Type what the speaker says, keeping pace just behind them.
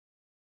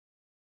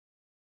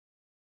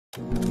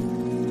She's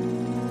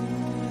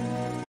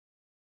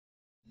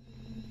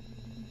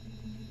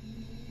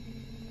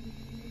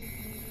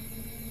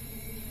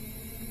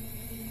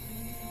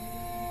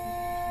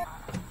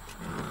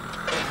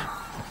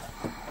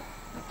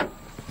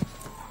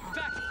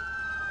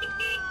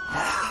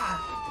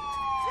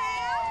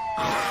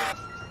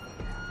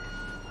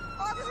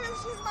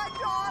my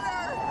daughter!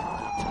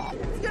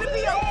 It's gonna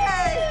be okay!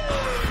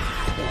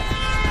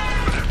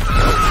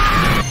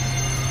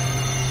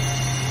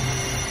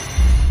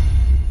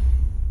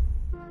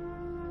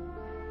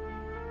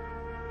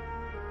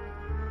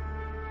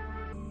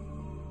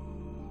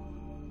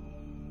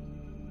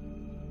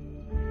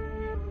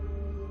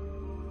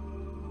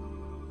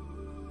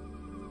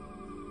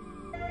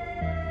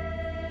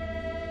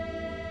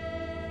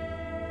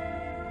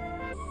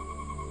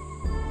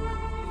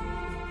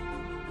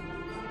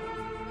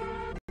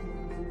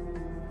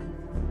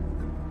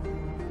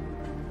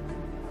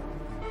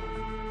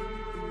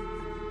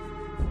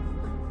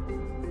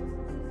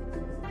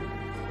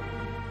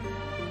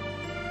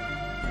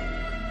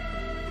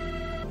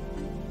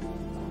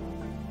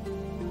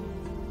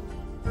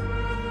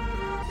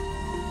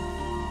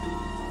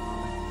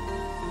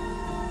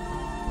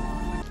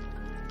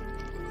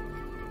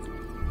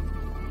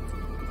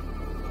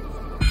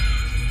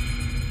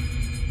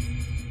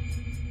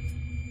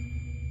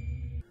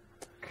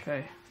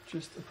 Okay,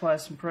 just apply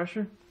some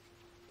pressure.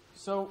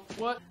 So,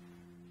 what?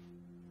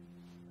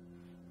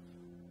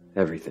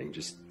 Everything,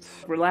 just...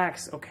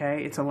 Relax,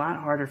 okay? It's a lot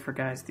harder for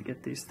guys to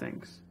get these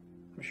things.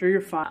 I'm sure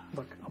you're fine.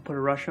 Look, I'll put a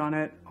rush on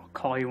it. I'll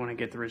call you when I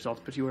get the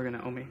results, but you are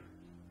gonna owe me.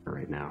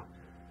 Right now.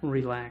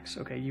 Relax,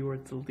 okay? You are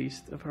the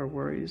least of her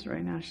worries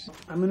right now.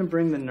 I'm gonna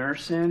bring the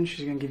nurse in.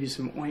 She's gonna give you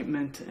some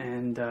ointment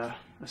and,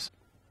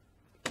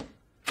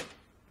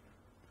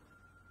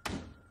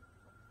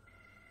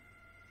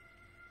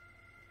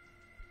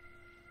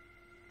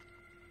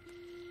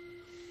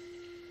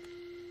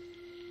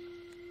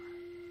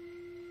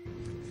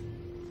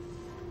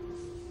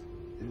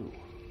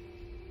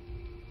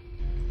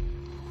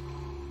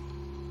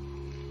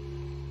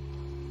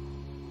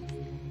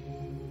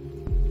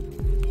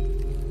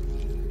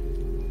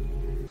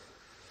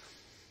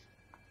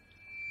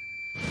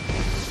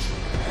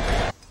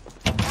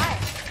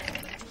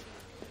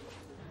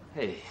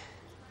 Hey.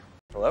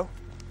 Hello?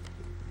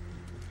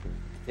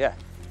 Yeah.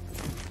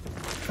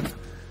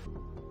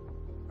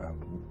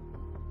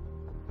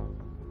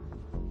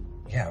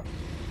 Yeah.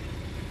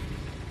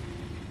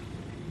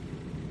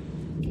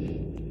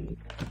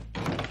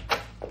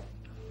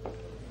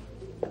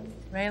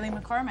 Rayleigh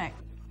McCormick.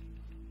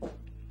 You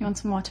want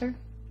some water?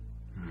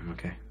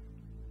 Okay.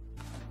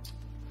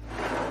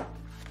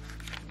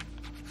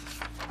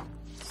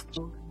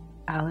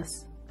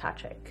 Alice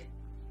Patrick.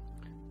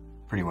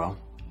 Pretty well.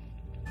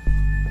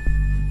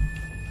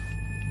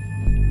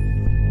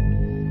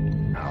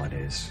 How it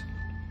is.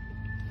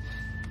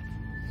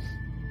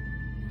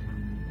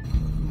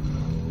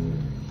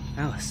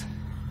 Alice.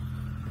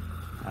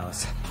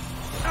 Alice.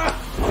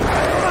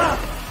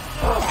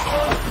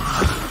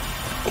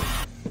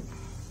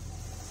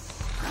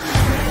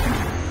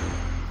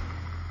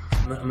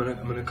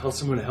 I'm gonna call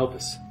someone to help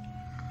us.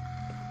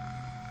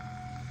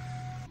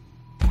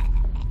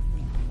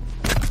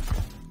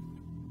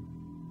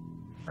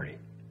 Party.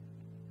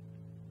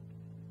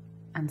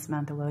 And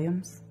Samantha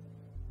Williams.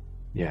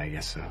 Yeah, I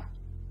guess so.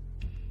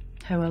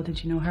 How well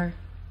did you know her?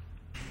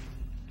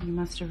 You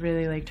must have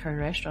really liked her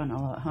restaurant a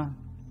lot, huh?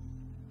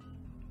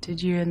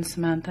 Did you and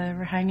Samantha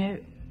ever hang out?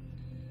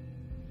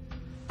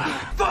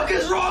 Fuck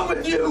is wrong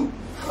with you?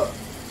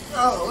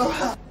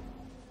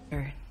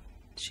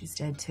 She's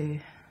dead too.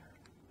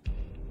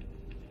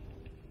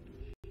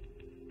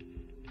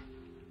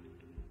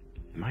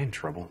 Am I in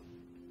trouble?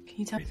 Can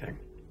you tell me? Everything.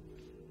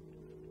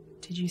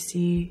 Did you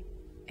see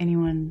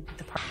anyone at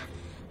the park?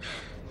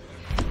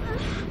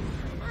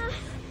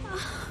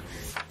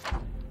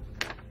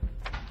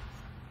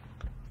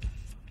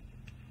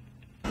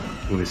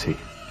 Who is he?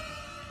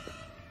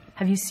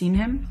 Have you seen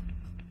him?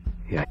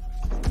 Yeah.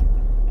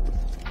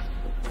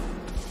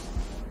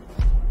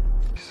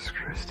 Jesus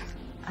Christ.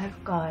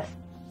 I've got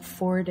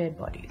 4 dead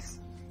bodies.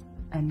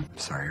 And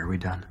Sorry, are we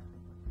done?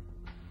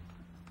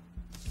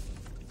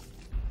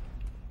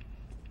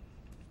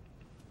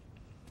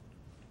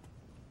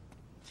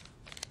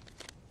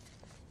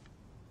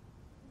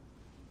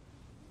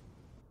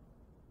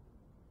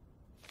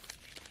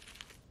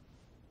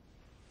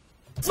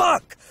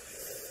 Fuck!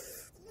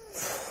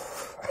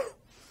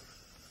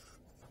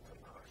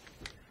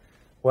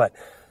 What?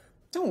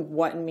 Don't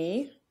what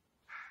me?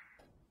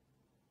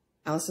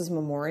 Alice's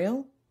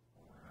memorial?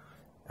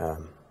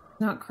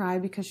 Not cry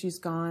because she's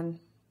gone.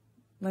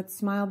 Let's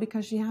smile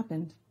because she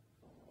happened.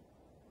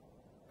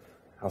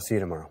 I'll see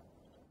you tomorrow.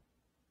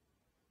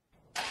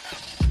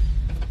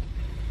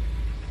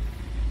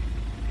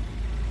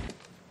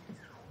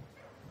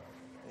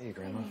 Hey,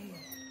 Grandma.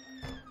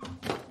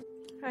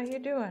 How you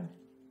doing?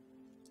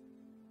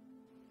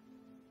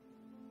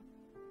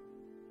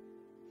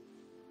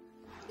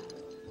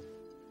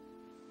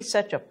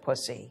 Such a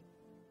pussy.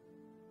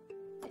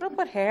 It'll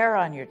put hair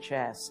on your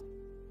chest.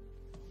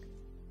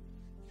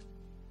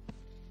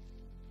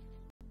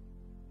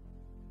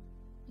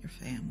 Your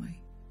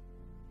family.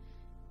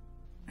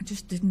 I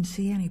just didn't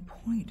see any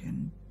point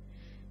in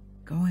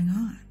going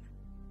on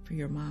for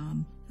your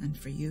mom and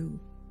for you.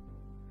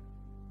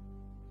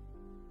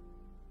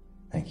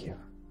 Thank you.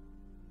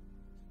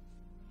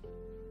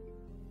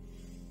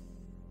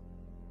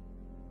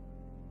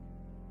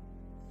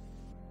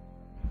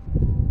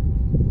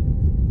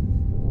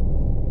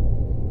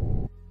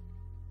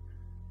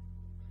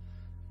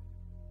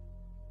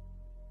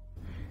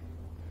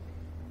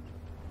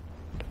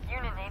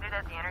 Unit needed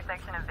at the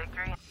intersection of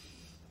Victory.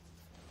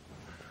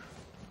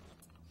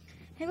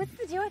 Hey, what's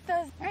the deal with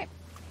those? All right,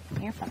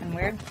 you're fucking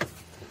weird.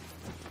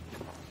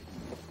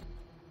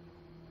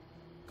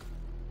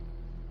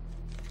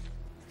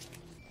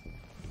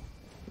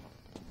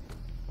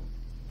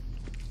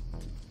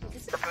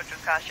 Approach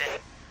with caution.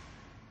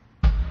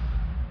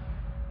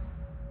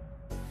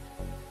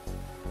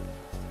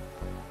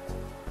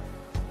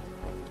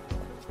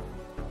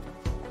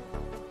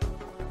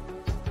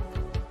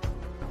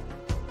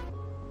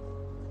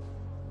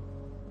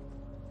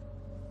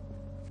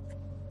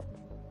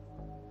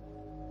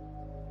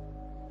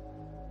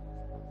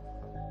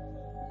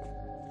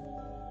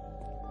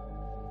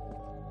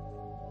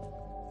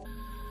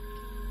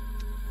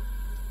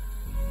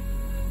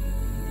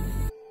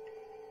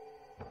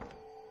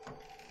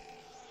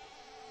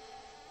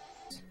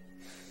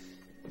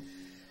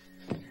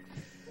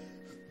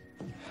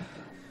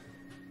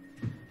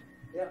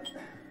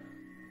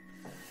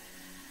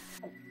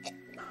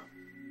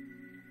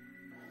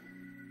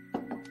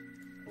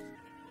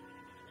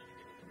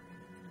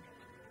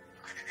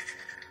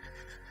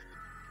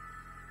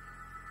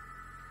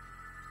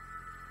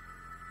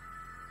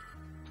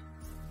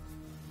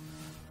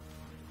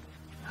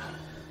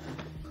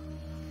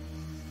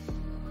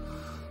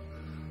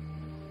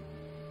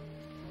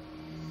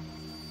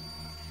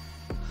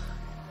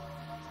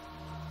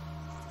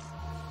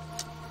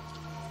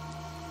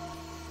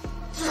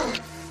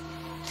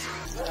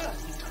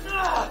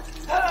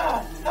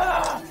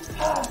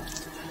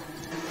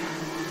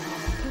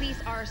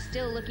 Police are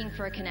still looking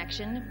for a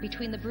connection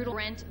between the brutal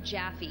Brent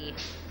Jaffe,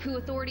 who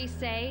authorities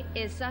say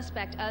is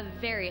suspect of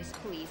various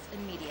police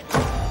and media.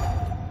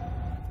 Samantha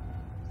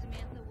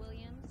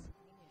Williams.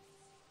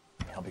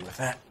 Help you with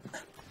that.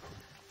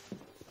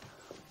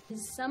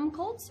 Is some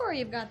cold sore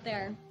you've got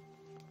there?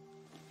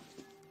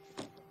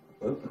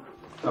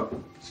 Oh,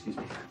 excuse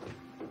me.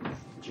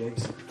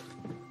 James.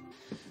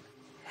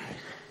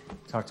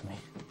 Talk to me.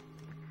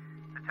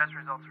 The test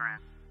results are in.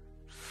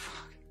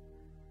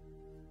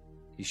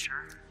 You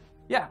sure?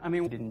 Yeah, I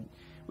mean,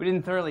 we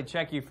didn't thoroughly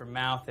check you for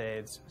mouth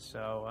aids,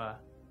 so,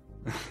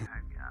 Oh,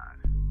 God.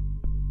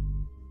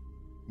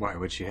 Why,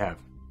 what'd she have?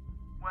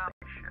 Well,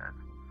 shit.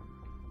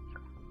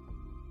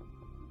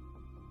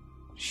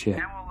 Shit.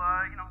 And we'll,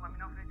 let me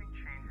know if anything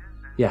changes.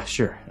 And... Yeah,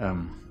 sure. Yeah.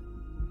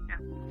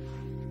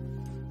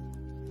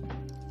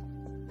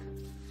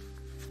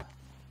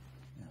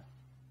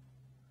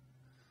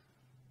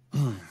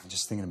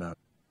 Just thinking about...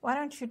 Why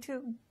don't you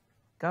two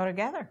go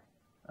together?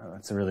 Oh,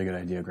 that's a really good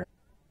idea, Grant.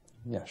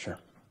 Yeah, sure.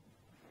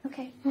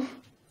 Okay.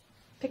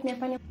 Pick me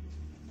up on your...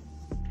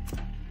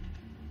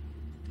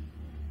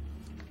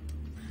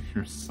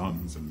 Your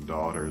sons and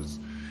daughters,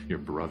 your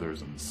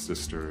brothers and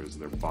sisters,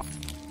 their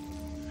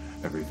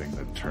everything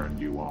that turned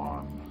you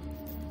on.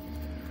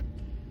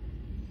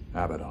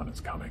 Abaddon is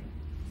coming.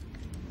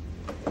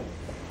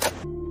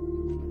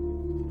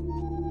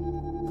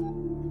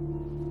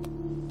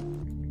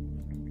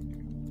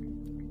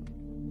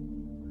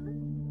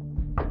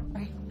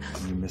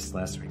 You missed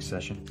last week's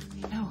session?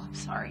 No, I'm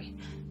sorry.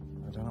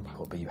 I don't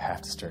know, but you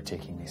have to start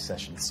taking these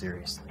sessions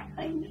seriously.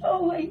 I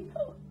know.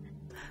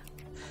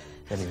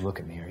 Eddie, look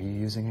at me. Are you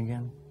using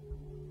again?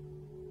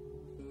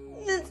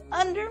 It's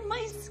under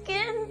my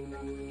skin.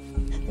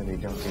 Eddie,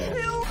 don't do that.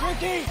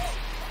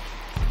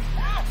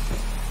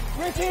 Ricky!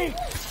 Ricky!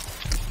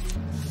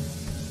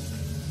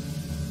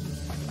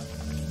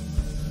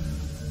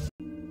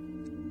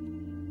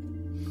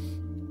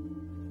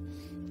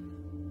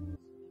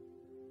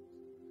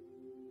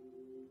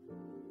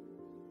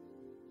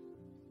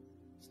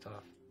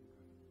 Stop.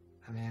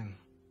 I mean,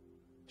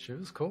 she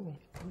was cool.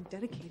 I'm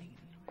dedicating it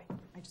anyway.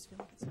 I just feel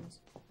like it's supposed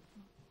to.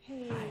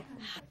 Hey.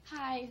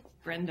 Hi.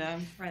 Brenda,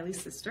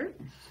 Riley's sister.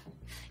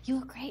 You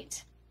look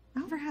great.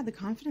 Never had the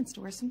confidence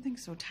to wear something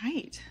so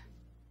tight.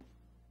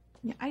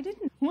 Yeah, I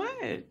didn't. What?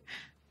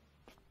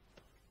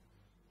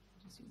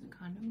 Just use a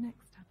condom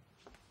next time.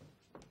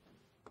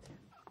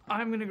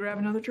 I'm gonna grab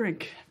another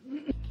drink.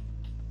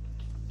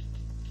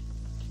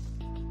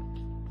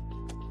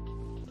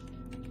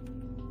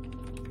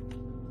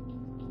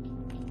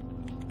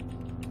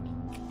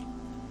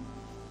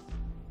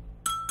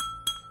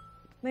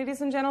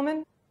 Ladies and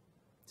gentlemen,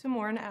 to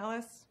mourn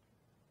Alice,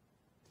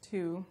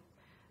 to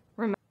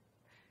remember.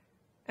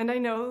 And I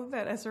know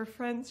that as her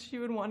friends, she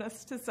would want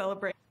us to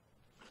celebrate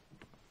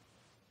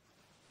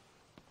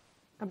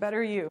a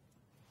better you.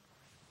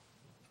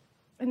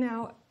 And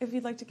now, if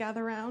you'd like to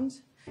gather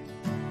around,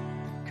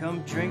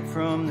 Come drink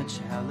from the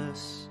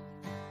chalice.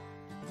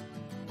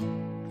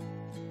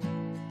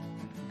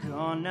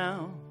 Gone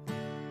now,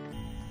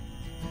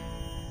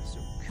 so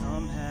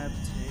come have a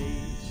taste.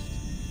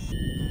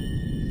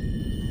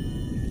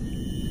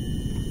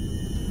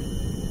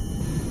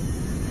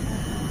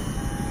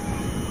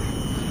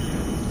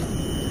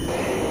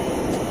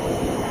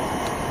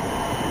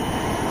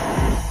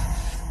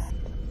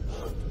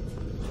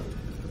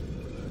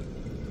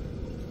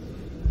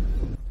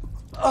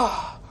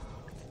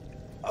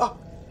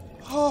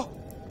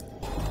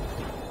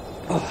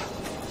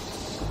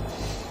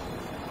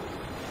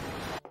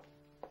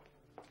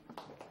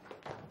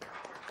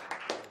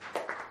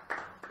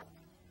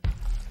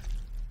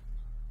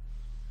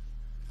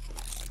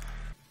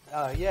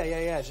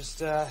 Yeah,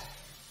 just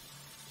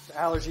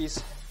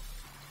allergies.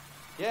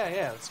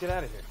 Yeah, let's get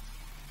out of here.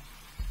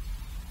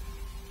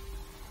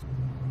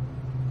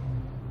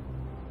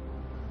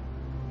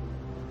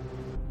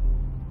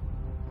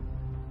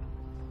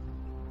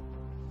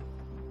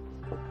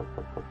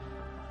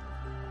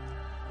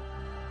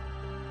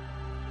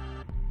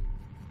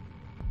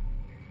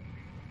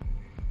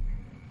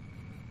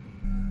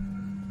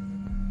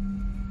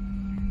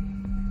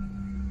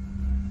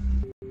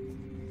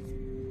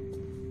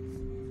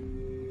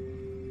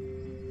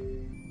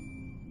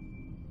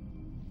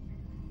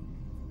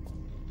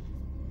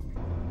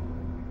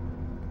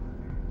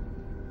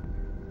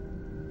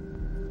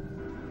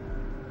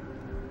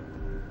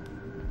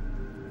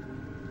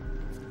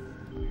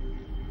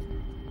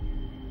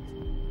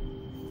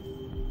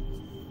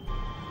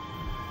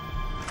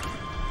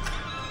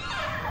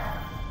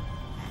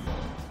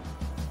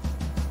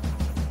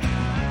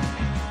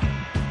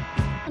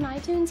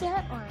 iTunes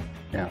yet, or?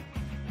 No.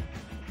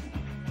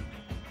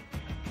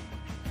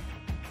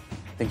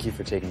 Thank you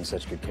for taking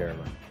such good care of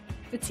her.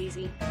 It's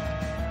easy.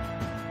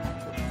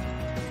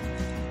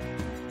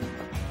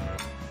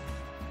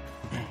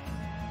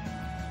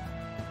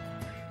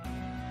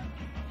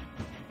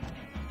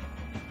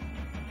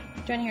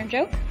 Do you want to hear a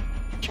joke?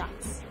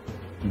 Shots.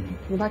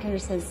 The bartender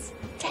says,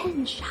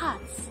 10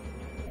 shots.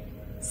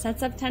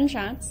 Sets up 10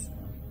 shots.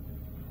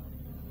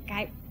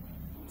 Guy,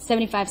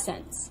 75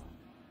 cents.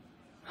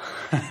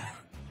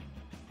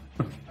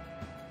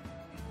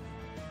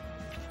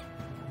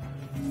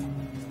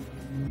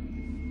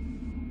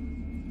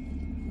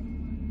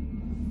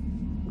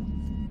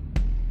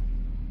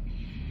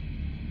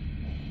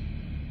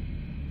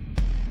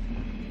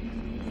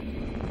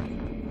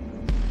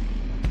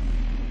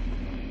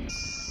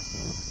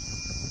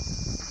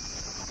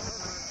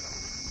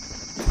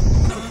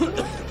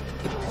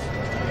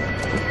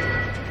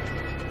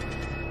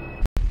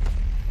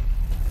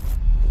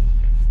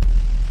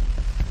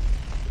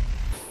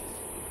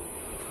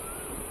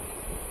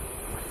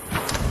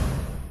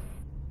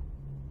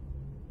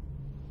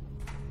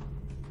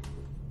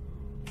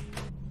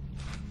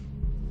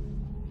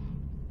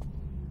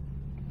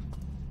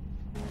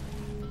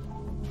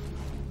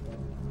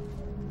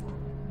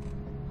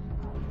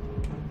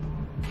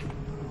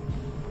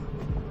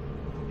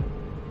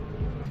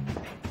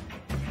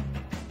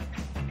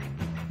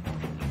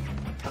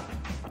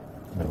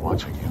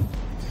 Watching you.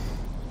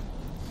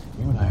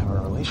 You and I have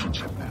a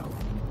relationship now.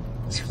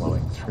 It's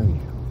flowing through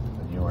you.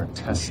 And you are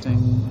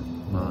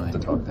testing my... to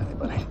talk to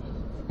anybody.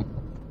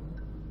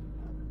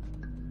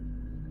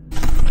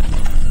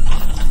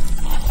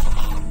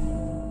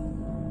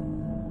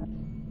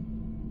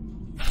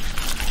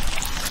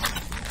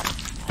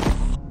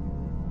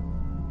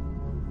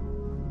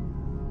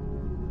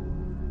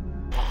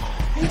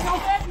 You go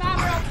back, man,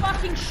 or I'll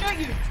fucking shoot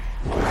you!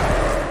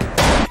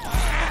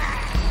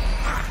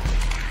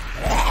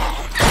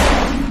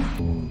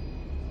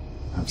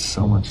 I have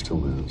so much to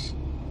lose.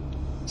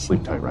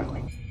 Sleep tight,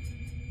 Riley.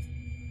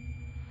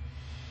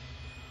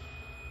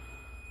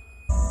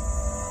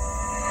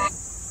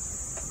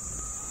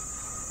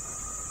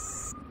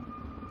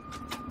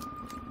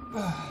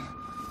 I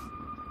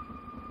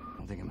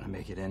don't think I'm gonna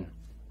make it in.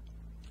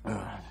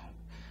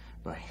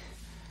 Bye.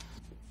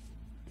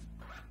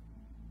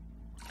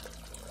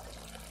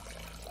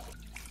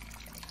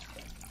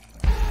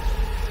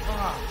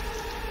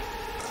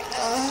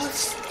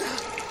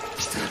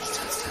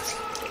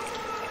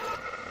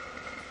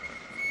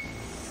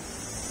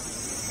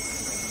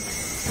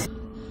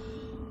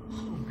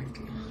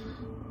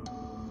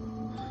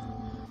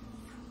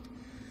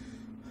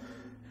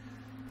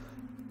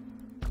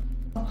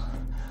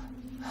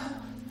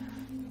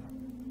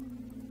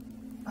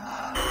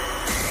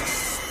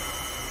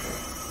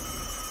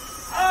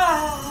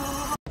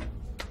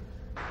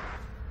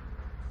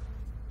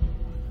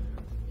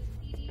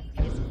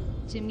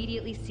 To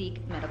immediately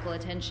seek medical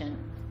attention.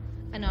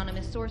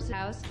 Anonymous source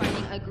house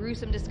finding a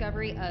gruesome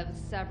discovery of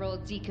several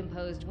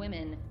decomposed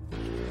women.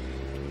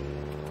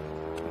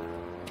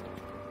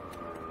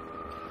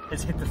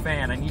 It's hit the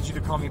fan. I need you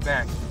to call me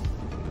back.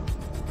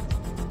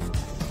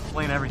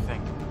 Explain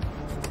everything.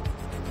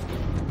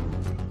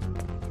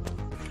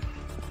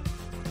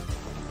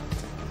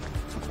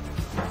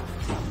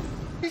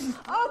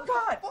 Oh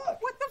God!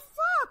 What the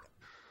fuck?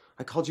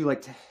 I called you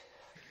like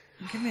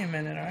Give me a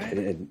minute, all right? I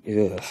didn't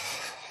hear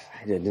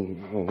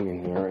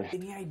it.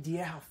 Any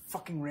idea how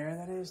fucking rare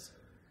that is?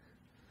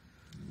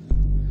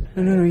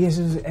 No, yes,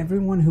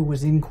 everyone who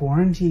was in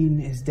quarantine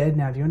is dead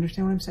now. Do you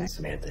understand what I'm saying?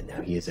 Samantha,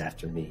 now he is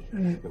after me.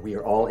 We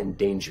are all in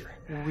danger.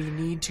 We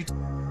need to...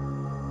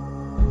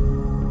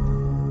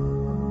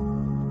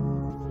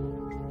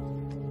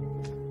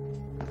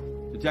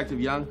 Detective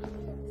Young?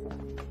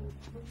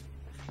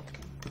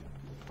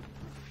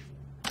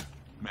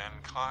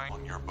 Mankind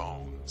on your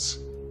bones.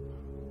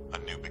 A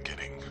new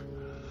beginning.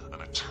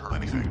 An eternal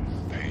anything.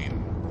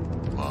 Pain.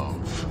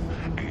 Love.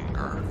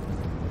 Anger.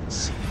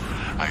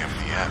 I am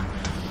the end.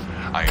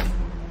 I am...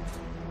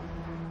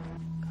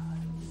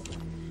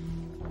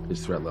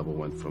 His threat level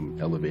went from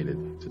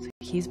elevated to...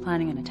 He's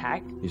planning an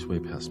attack? He's way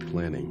past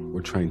planning.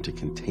 We're trying to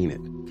contain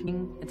it.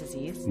 A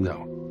disease?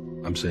 No.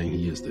 I'm saying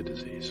he is the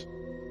disease.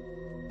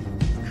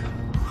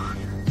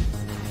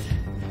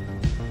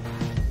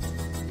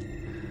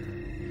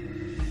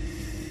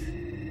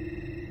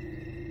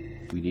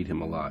 We need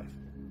him alive.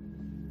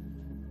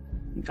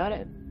 You got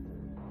it.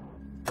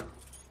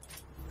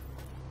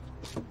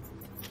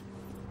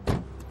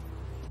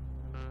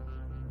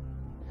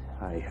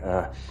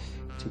 Hi,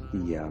 take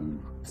the,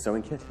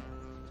 sewing kit.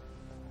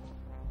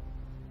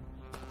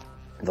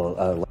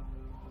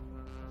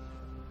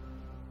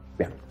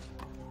 Yeah,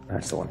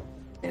 that's the one.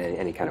 And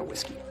any kind of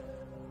whiskey.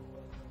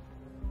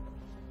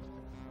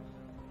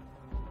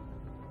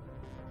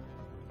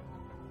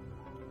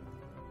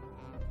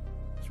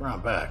 It's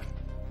around back.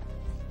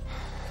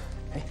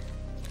 Hey.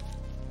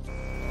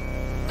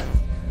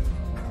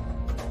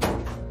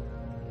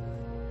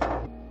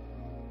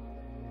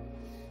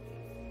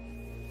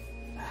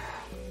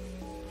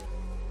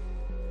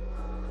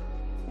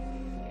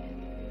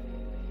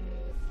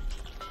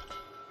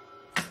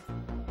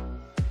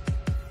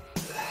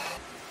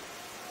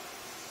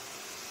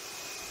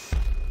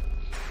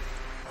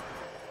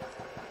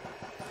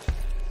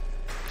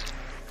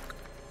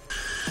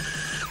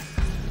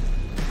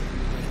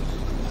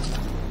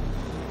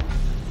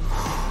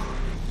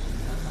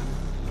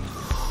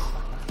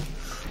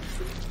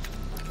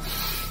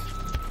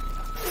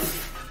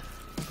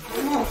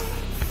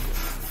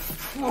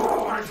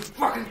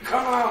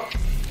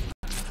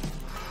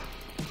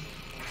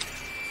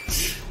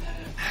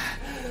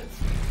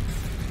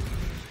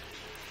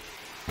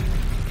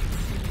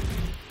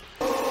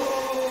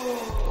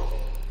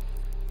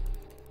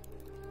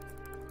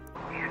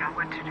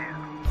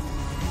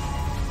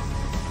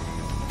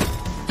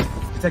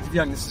 Detective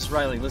Young, this is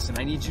Riley. Listen,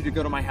 I need you to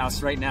go to my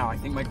house right now. I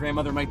think my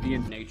grandmother might be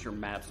in... Nature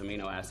maps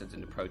amino acids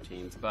into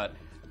proteins, but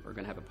we're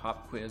going to have a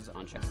pop quiz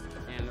on chess.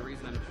 And the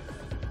reason I'm...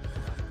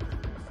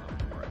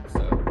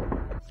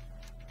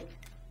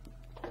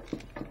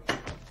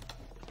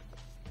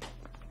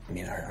 I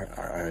mean,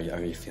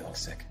 are you feeling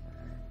sick?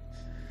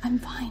 I'm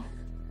fine.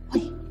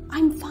 Wait,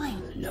 I'm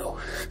fine. No,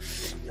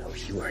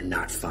 you are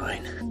not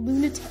fine.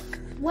 Lunatic.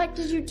 What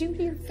did you do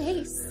to your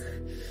face?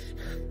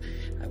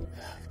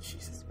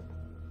 Jesus.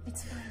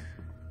 It's fine.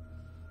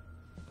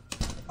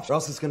 Or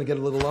else it's gonna get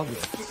a little ugly.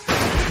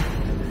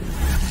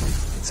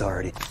 It's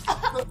already...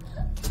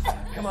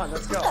 Come on,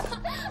 let's go.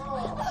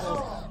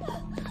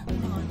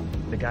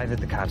 The guy that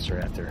the cops are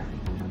after,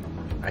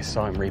 I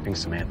saw him raping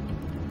Samantha.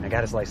 I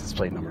got his license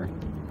plate number,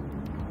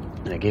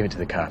 and I gave it to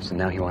the cops, and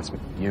now he wants me.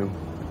 You?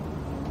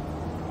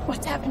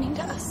 What's happening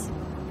to us?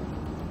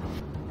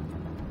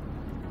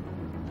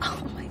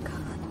 Oh my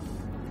God.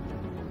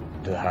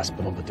 To the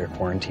hospital, but they're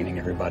quarantining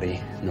everybody.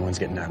 No one's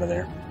getting out of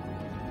there.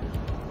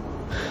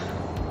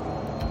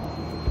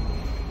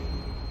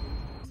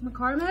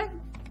 McCormick?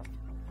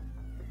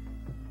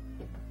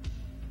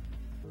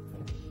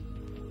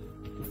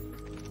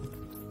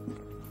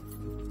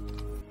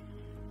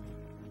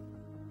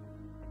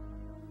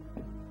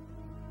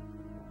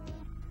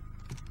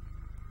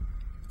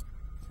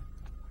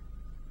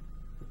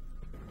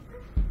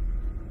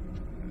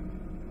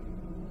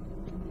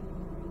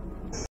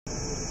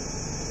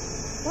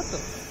 What the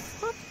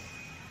fuck?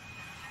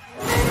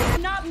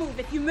 Do not move.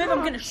 If you move,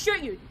 I'm gonna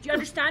shoot you. Do you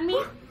understand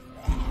me?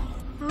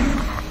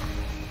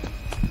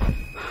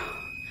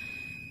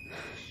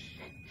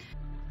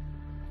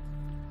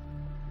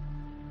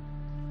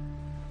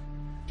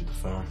 The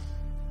phone.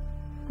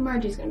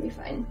 Margie's gonna be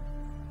fine.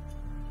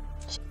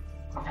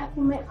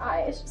 Having my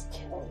eye is just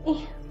killing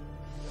me.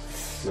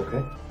 You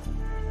okay?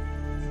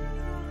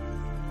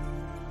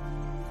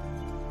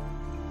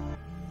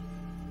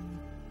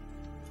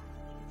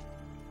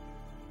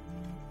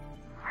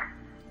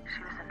 She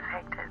was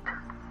infected.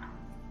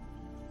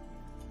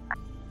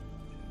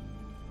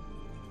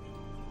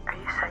 Are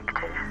you sick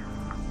too?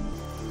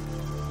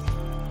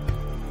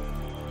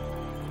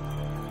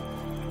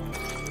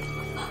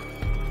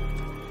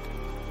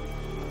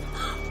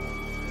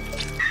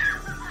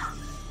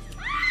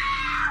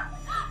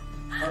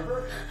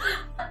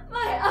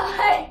 My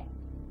eye!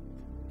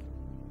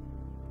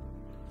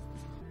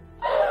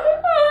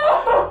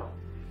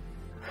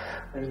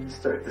 I didn't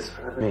start this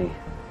for me.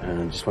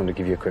 Just wanted to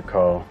give you a quick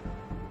call.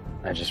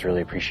 I just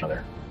really appreciate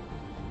her.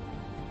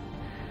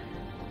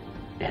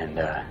 And,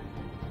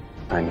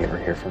 time you ever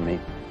hear from me.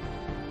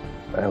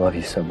 But I love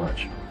you so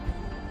much.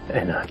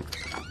 And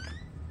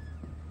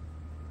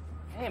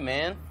Hey,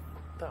 man.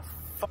 The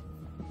fuck?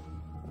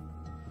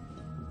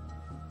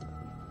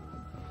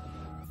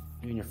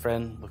 You and your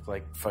friend look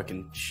like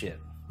fucking shit.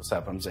 What's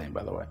that I'm saying,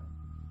 by the way?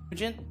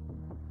 Gin?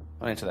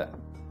 I'll answer that.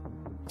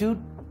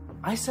 Dude,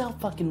 I sell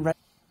fucking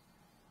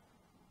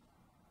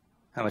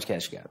How much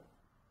cash you got?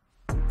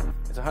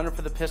 It's 100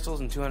 for the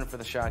pistols and 200 for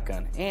the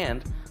shotgun.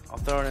 And I'll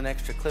throw in an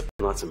extra clip.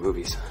 lots of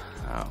movies.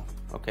 Oh,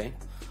 okay.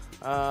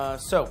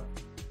 So.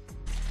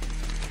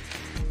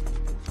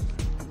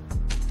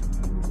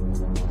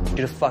 I want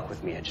you to fuck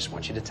with me. I just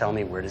want you to tell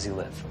me, where does he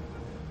live?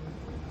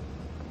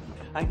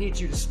 I need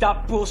you to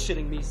stop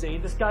bullshitting me,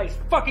 Zane. This guy is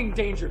fucking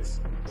dangerous.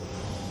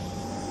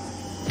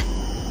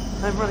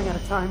 I'm running out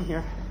of time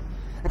here.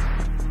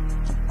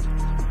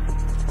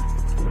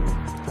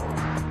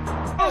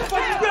 Oh,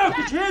 fucking go!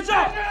 Get your hands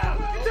up!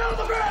 Get down on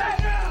the ground!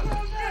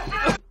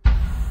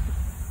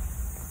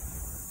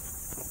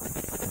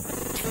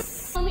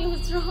 Tell me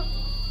what's wrong.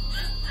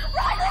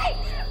 Riley!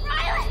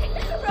 Riley!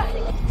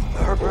 Riley!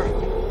 Harper,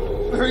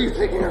 where are you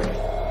taking her?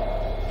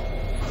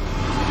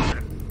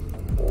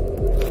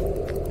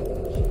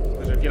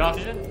 Get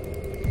oxygen?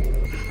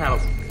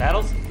 Paddles.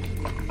 Paddles?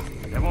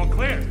 Everyone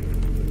clear.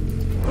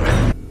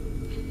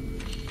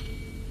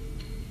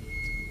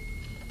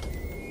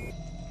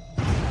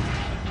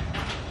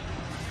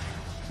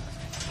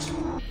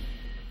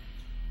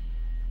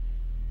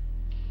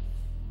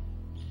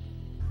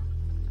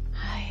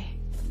 Hi.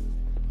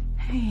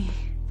 Hey.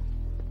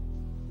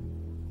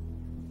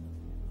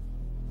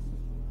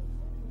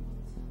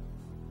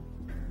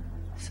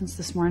 Since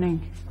this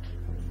morning,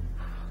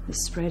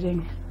 it's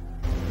spreading.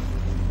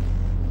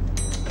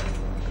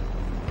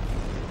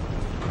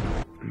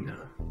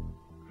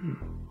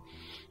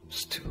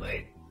 It's too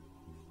late.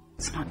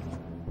 It's not.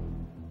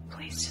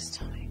 Please just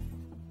tell me.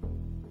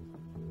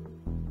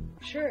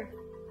 Sure.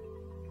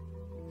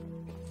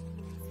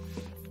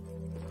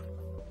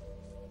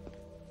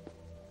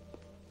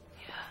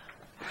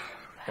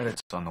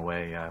 Edit's on the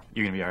way.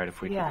 You gonna be alright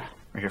if we Yeah.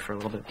 We're here for a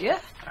little bit?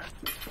 Yeah.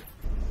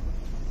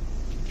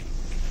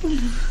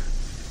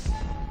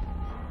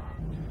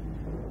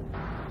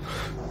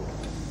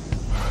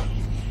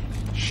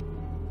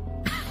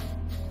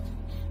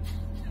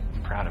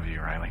 I'm proud of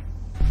you, Riley.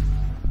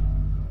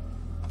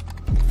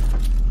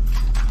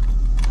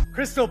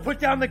 Crystal, put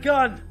down the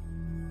gun!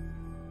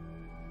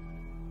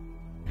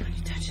 Don't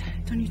you touch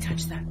that. Don't you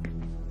touch that.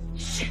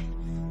 Shit.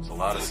 There's a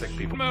lot of sick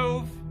people.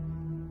 Move!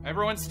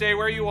 Everyone stay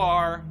where you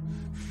are.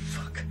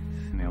 Fuck.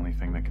 And the only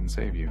thing that can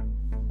save you.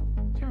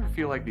 Do you ever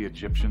feel like the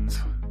Egyptians?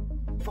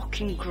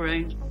 Fucking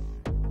great.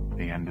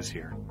 The end is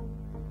here.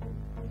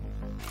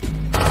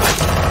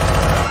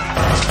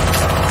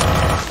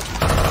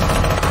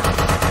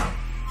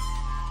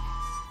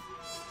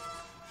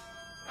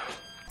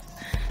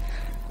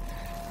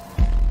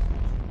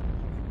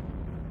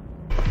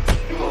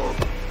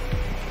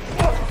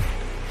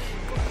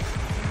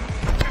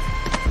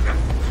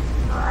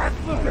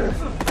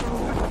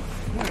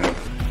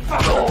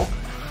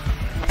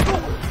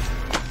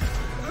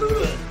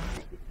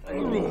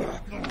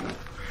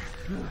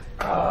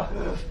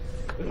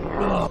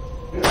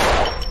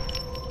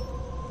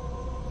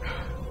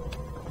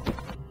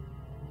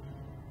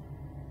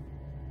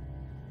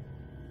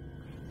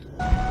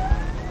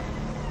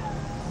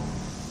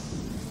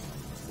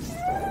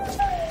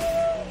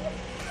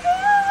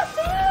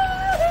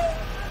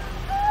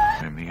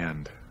 In the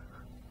end.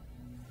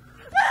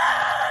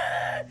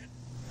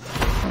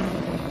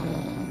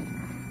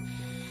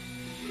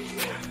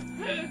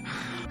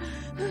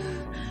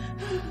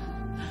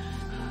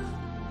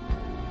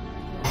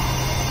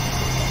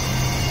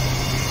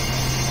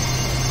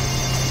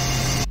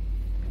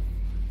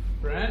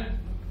 Brent?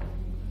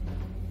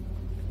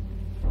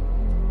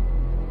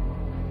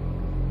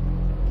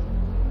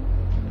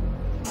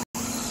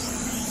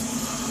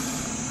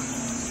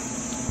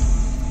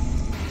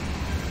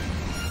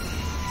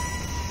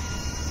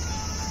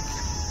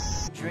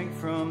 Drink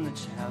from the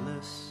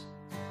chalice.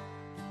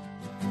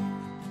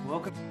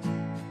 Welcome.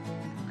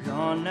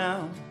 Gone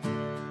now.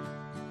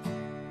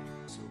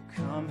 So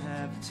come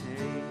have a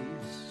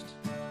taste.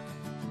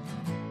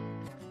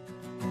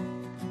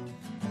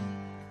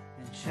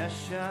 And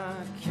Cheshire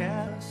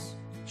Cats,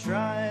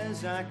 try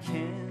as I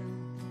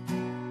can.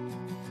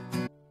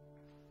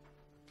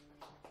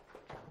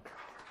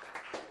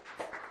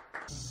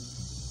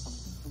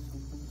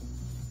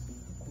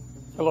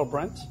 Hello,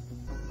 Brent.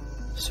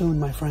 Soon,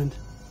 my friend.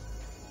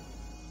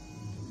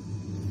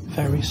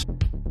 Very soon.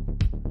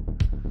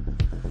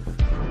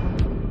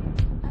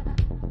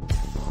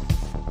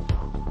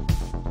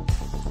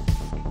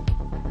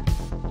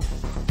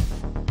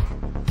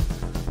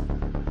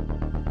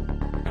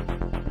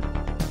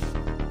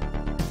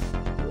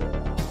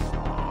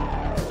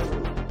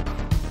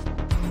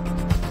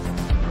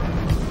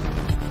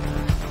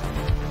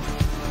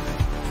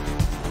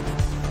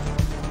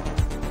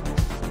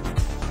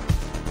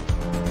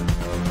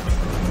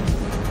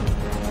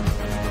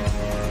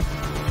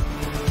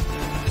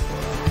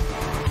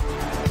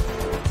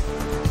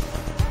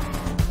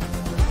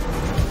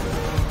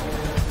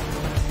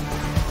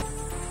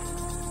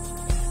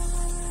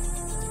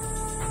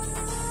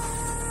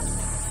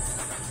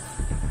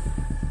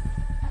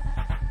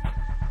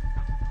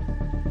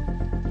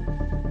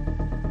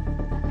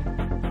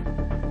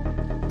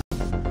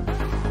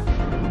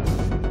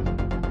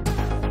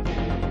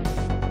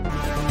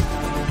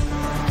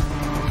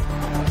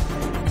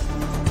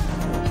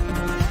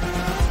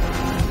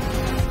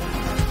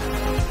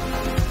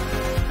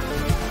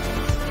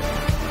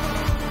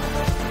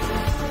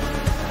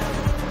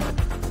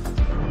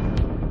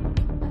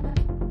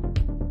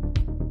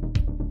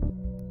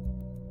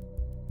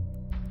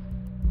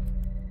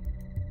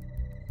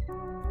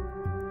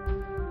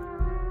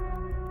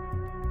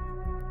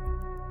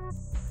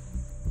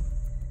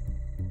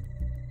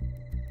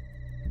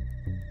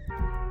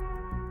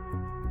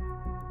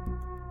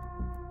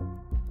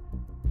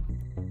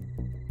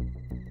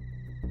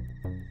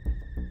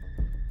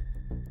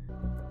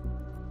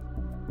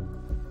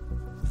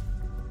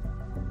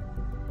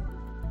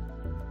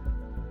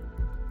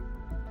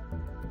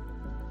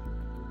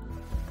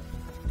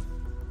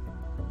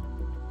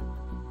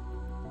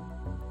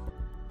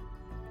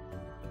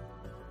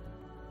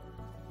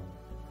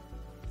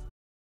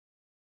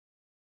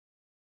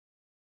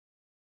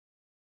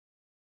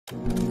 She's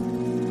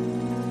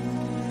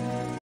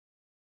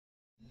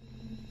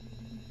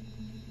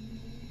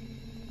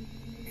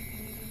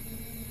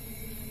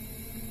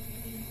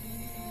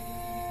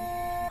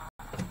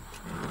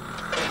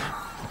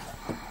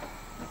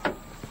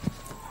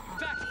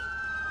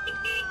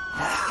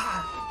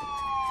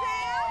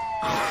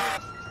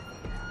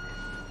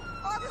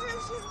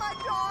my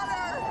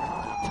daughter!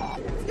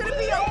 It's gonna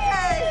be okay!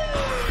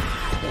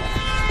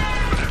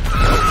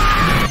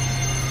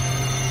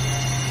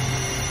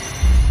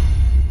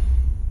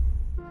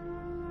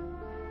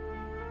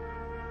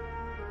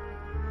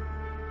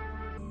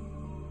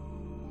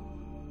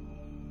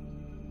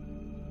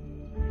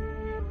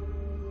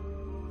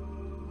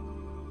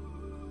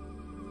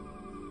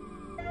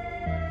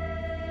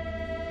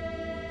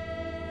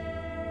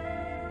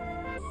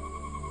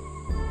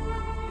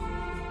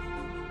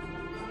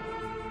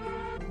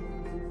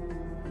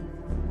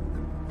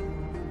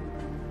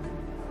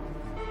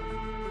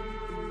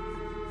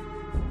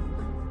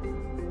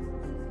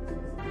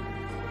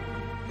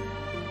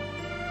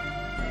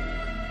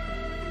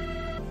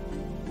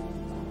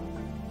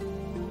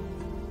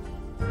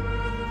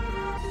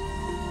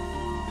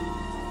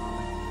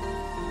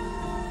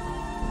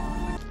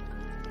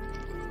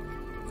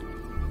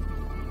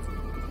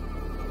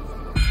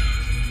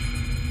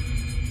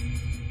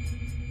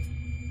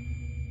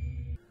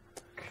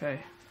 Okay,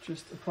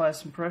 just apply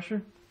some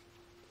pressure.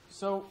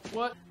 So,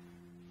 what?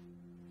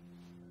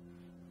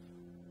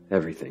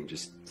 Everything,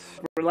 just...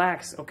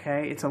 Relax,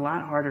 okay? It's a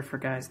lot harder for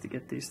guys to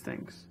get these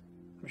things.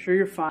 I'm sure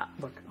you're fine.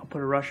 Look, I'll put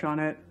a rush on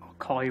it. I'll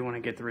call you when I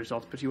get the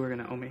results, but you are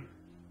gonna owe me.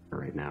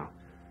 Right now.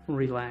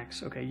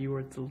 Relax, okay? You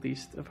are the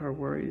least of her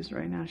worries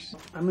right now.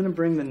 I'm gonna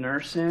bring the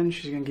nurse in.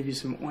 She's gonna give you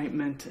some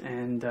ointment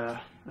and,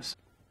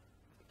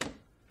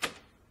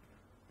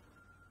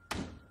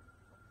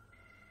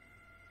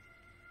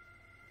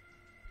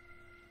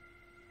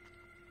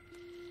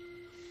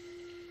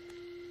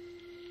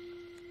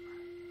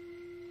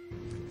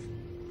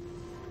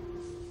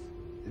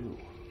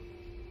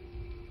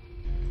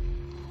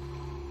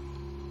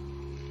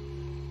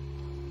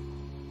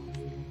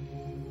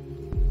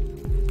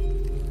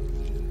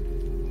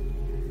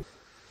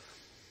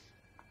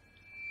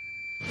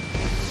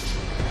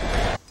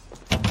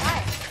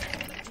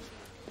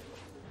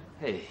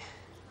 Hey.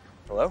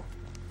 Hello?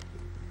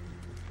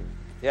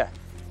 Yeah.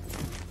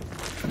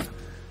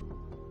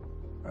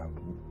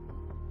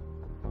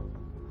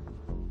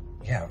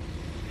 Yeah.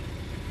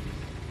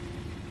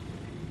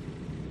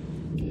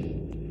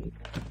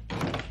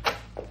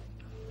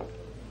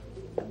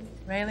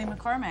 Riley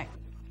McCormick.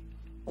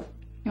 You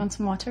want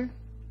some water?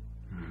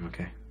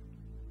 Okay.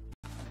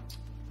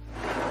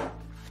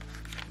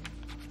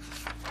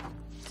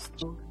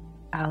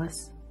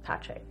 Alice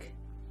Patrick.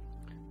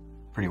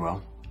 Pretty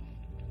well.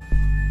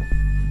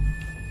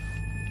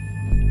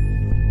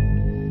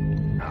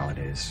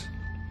 Holidays.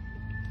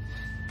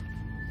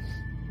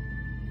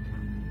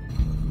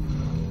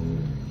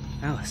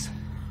 Alice.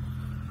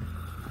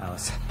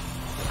 Alice.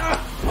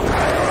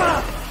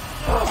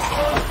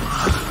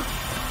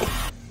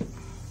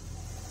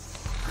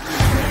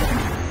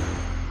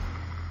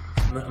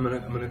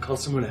 I'm gonna call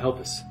someone to help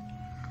us.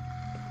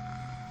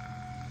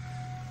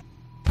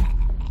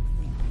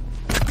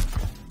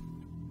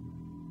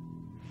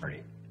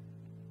 Party.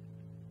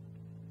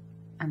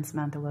 And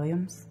Samantha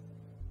Williams.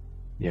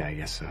 Yeah, I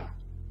guess so.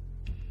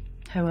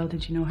 How well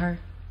did you know her?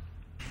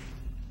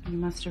 You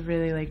must have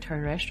really liked her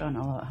restaurant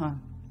a lot, huh?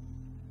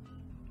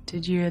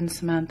 Did you and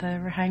Samantha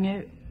ever hang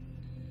out?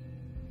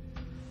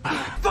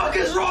 Fuck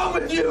is wrong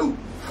with you?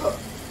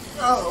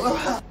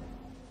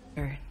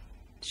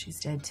 She's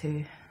dead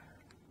too.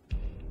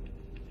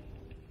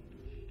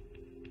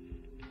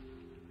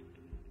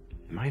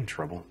 Am I in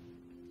trouble?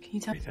 Can you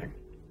tell? Everything.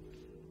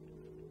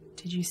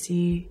 Did you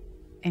see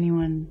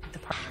anyone at the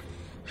park?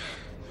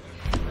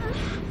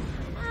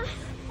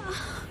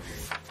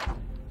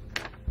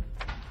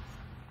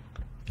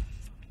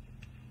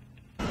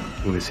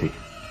 Who is he?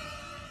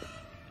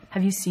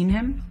 Have you seen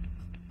him?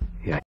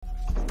 Yeah.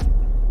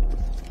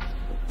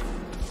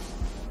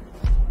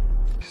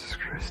 Jesus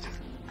Christ.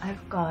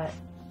 I've got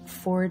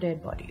 4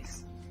 dead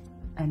bodies.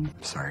 And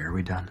Sorry, are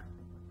we done?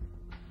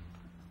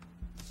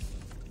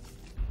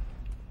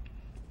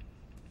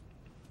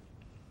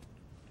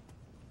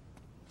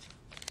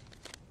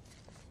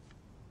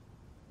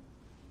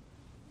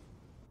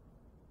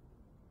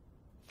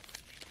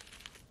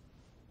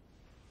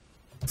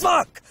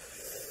 Fuck!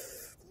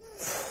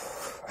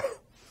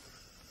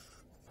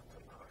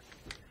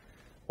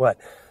 What?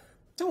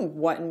 Don't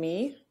what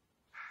me.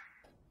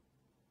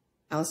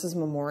 Alice's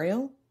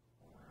memorial?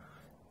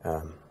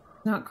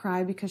 Not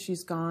cry because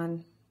she's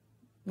gone.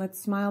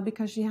 Let's smile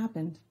because she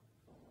happened.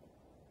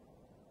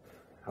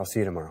 I'll see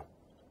you tomorrow.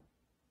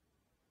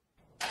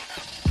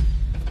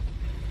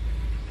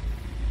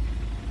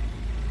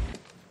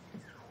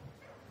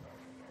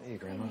 Hey,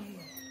 Grandma.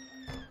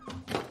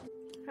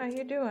 How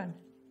you doing?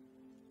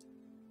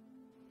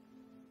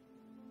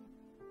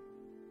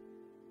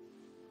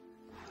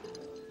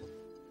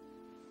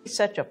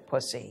 Such a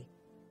pussy.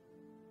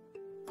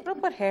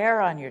 It'll put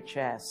hair on your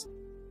chest.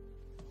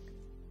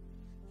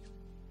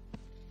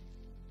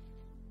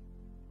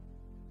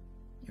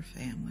 Your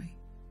family.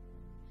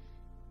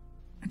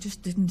 I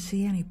just didn't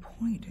see any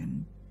point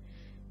in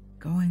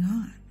going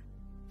on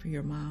for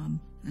your mom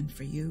and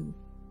for you.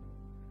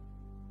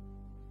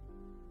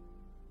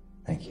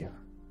 Thank you.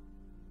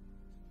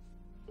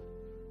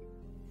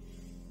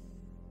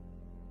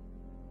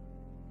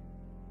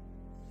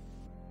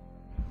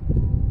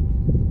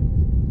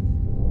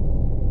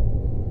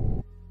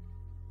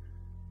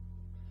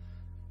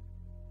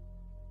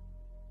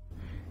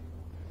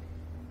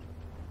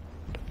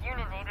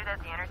 Unit needed at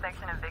the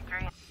intersection of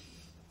Victory.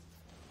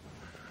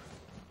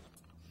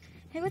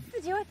 Hey, what's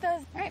the deal with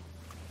those? Alright,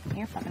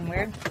 you're fucking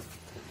weird.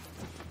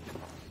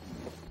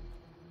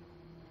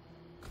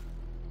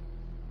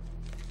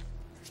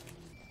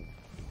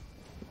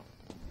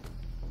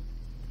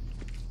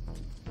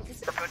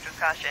 Approach with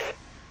caution.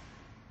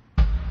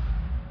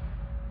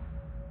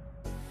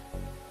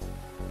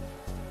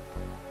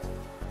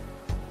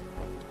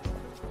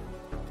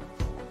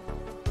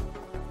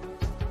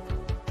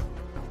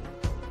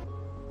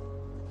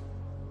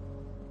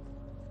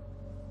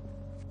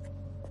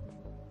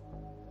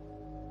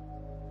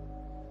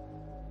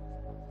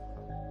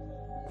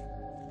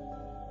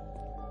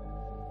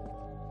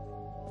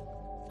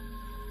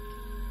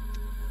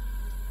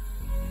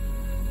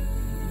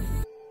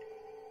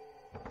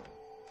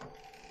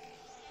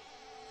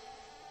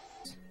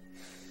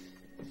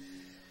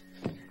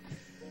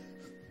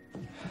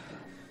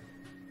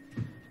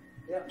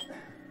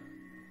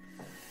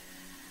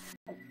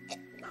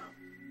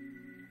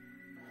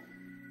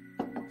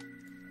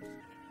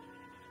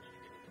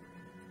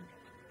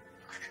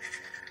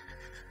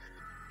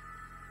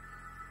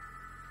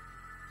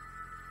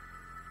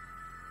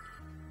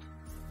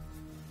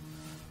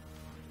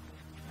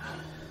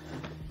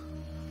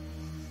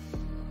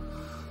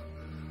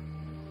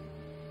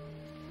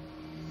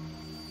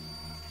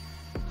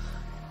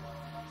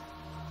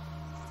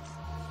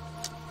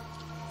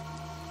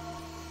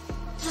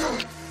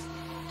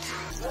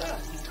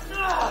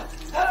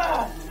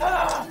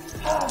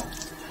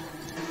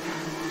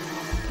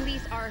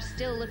 Police are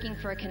still looking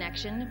for a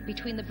connection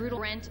between the brutal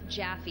Brent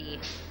Jaffe,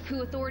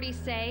 who authorities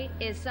say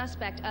is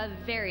suspect of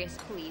various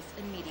police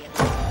and media.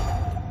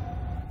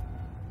 Samantha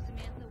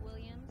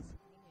Williams.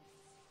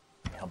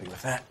 Help you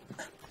with that.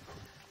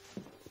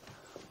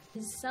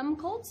 Is some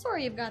cold sore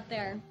you've got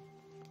there?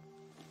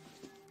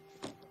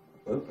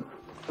 Oh,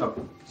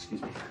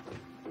 excuse me.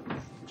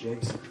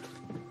 James.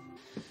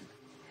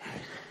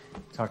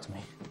 Talk to me.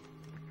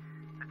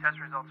 The test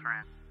results are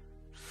in.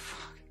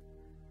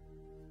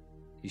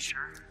 You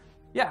sure?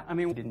 Yeah, I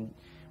mean,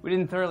 we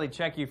didn't thoroughly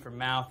check you for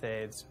mouth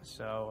aids,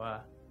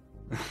 so,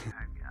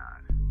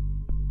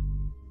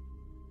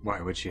 Why?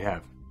 What'd you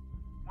have?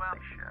 well,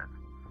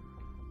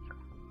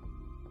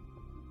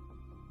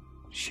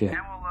 Shit. And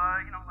we'll,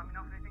 let me know if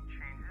anything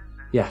changes.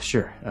 And... Yeah,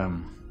 sure.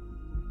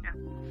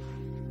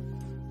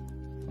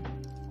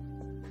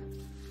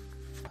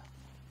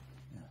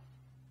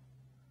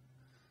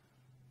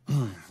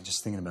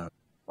 Just thinking about.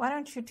 Why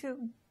don't you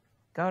two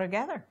go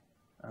together?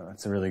 Oh,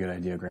 that's a really good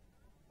idea, Grant.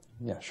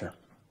 Yeah, sure.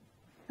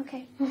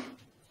 Okay.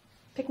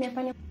 Pick me up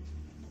on your...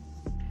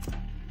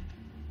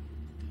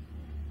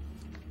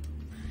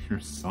 Your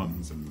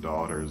sons and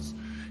daughters,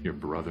 your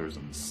brothers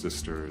and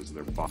sisters,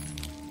 their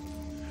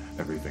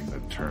everything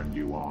that turned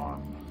you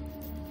on.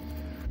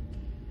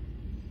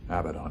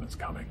 Abaddon is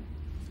coming.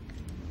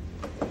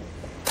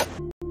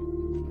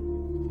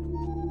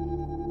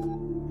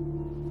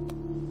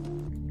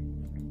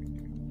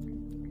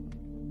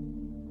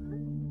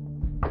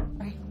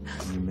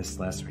 You missed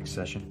last week's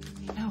session.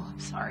 No, I'm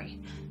sorry.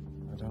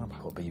 I don't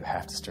know, but you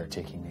have to start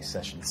taking these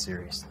sessions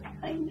seriously.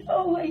 I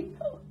know.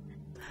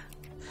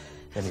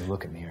 Debbie,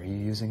 look at me. Are you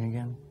using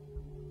again?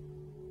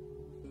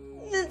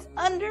 It's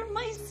under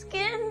my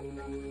skin.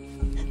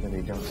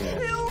 Debbie, don't do that.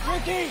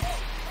 Ricky!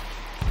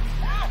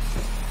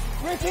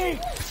 Ricky!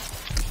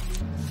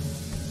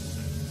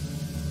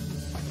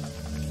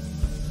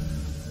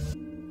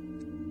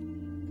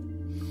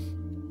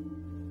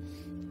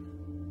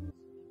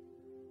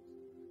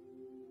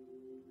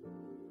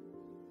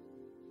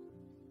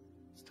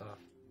 Stop.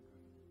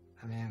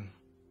 I mean,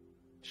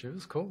 she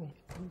was cool.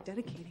 I'm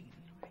dedicating it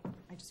in a way.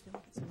 I just feel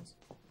like it's supposed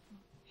to.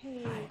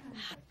 Hey.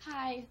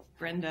 Hi.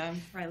 Brenda,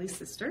 Riley's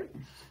sister.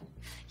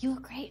 You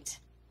look great.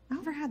 I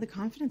never had the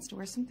confidence to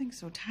wear something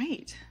so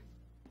tight.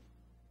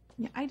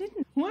 Yeah, I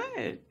didn't. What?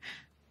 I'll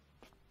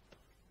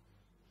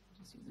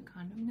just use a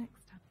condom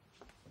next time.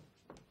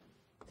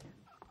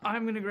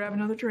 I'm gonna grab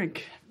another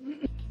drink.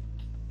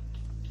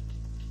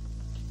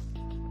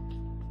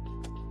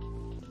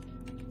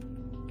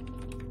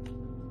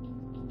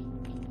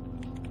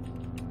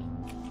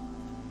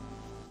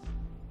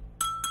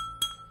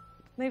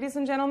 Ladies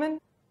and gentlemen,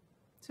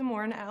 to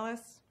mourn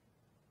Alice,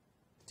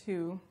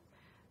 to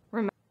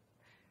remember.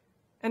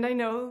 And I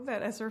know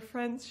that as her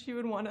friends, she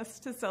would want us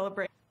to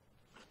celebrate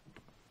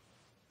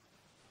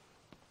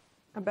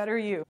a better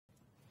you.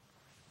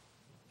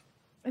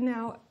 And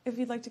now, if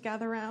you'd like to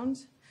gather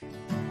around.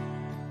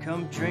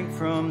 come drink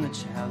from the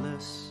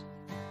chalice.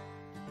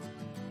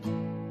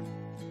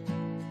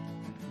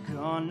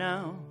 Gone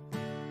now,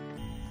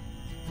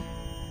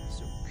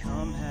 so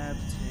come have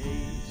a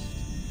taste.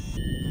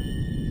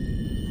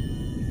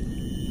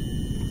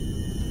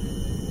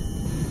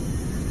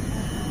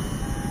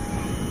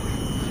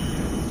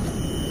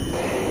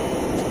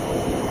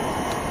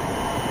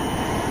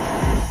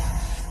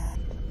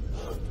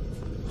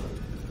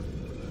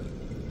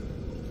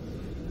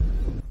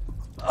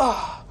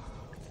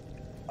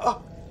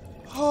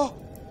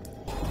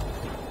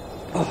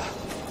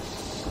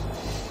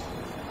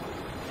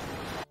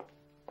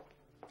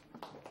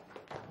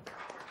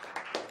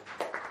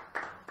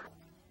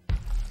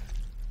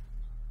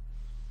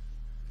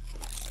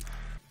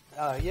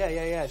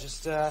 Yeah,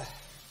 just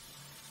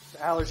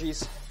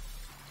allergies.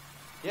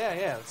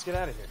 Yeah, let's get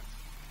out of here.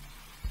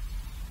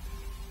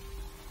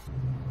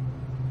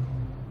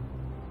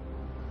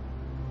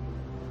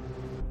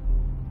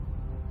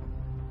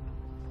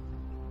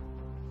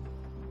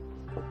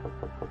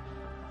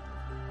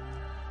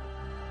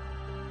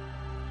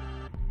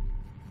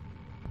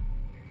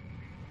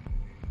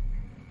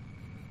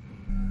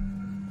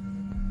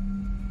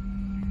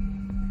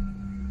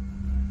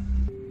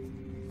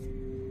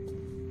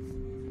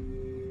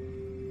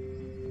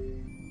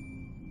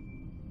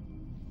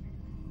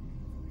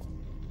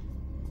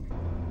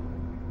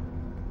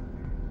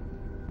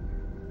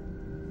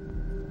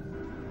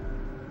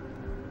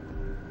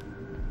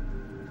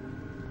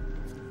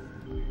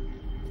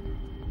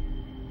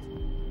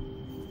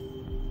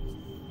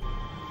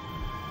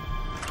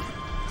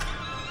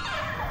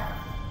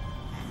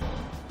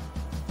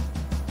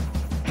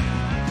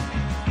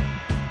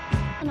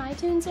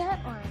 iTunes yet,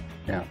 or?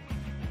 Yeah.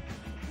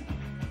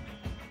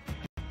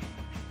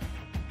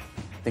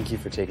 Thank you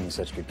for taking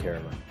such good care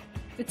of her.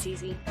 It's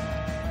easy.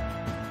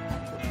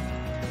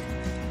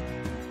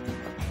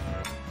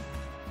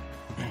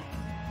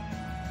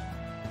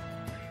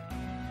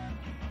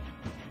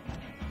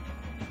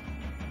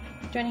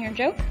 Do you want to hear a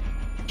joke?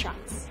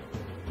 Shots.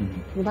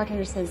 The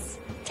bartender says,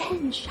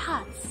 10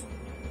 shots.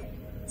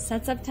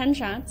 Sets up 10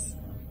 shots.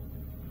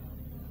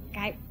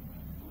 Guy,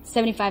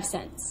 75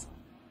 cents.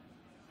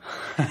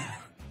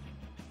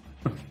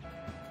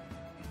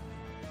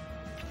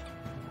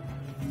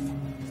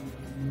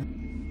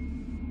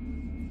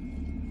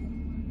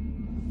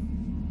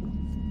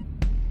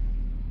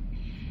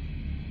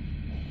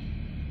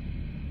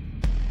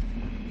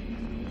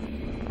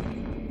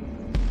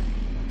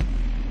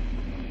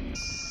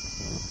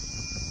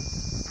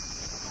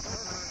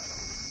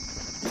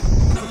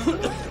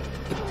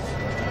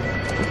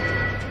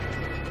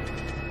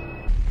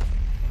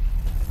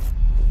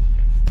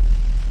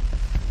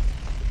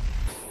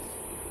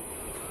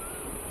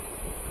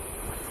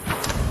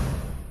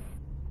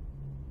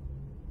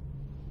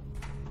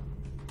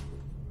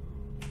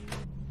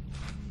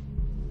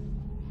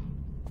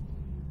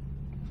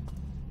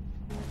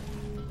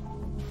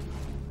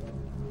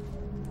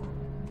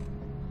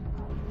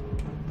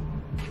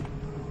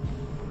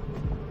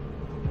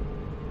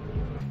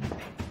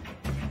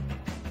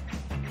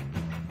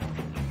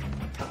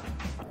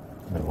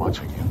 I've been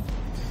watching you.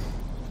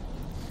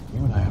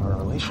 You and I have a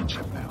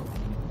relationship now.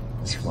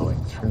 It's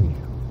flowing through you.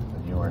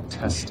 And you are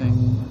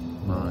testing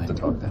my to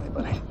talk to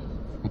anybody.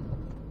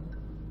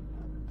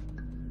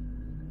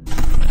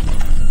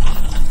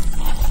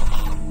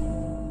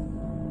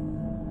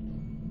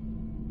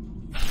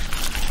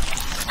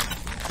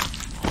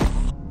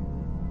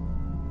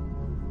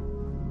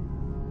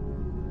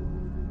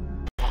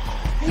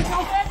 You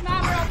tell that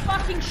man or I'll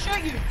fucking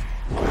shoot you!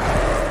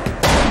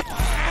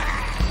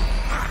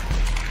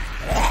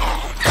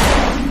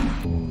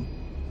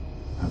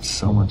 I have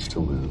so much to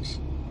lose.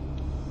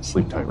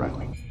 Sleep tight,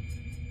 Riley.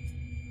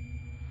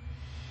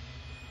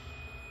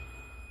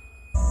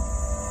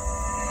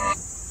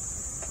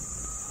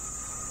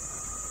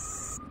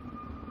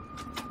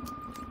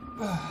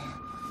 I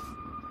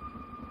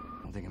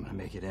don't think I'm gonna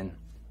make it in.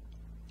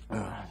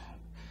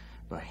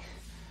 Bye.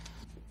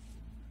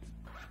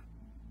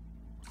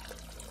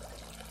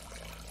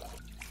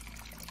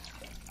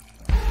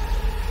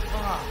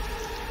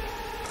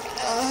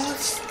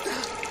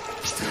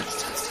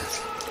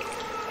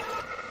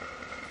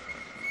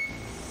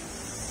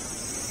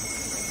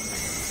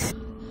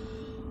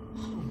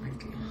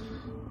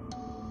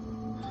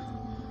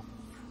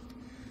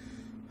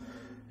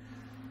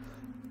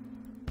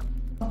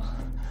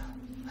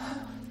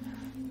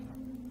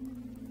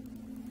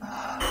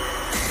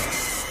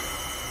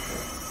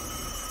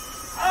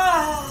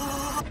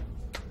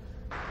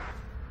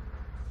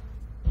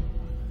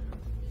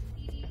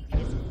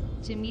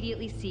 To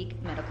immediately seek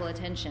medical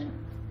attention.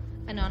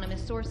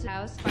 Anonymous source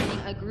house finding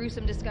a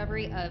gruesome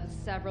discovery of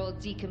several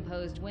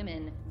decomposed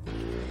women.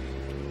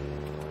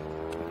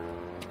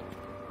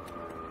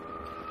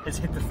 It's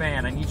hit the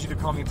fan. I need you to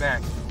call me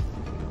back.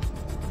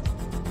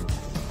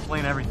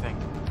 Explain everything.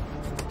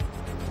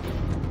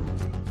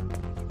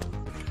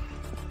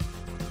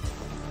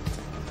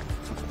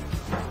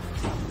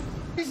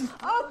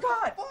 Oh,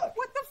 God!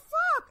 What the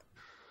fuck?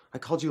 I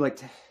called you like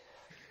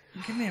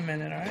Give me a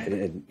minute, all right? I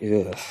didn't.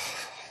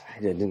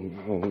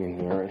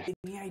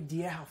 Any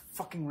idea how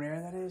fucking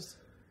rare that is?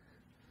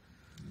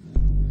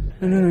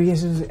 No,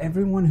 yes,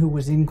 everyone who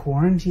was in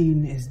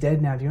quarantine is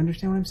dead now. Do you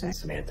understand what I'm saying?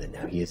 Samantha,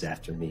 now he is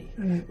after me.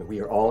 And we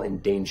are all in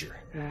danger.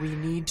 We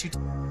need to...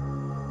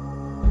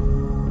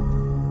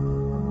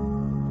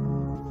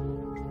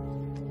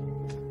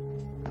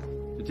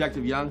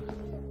 Detective Young?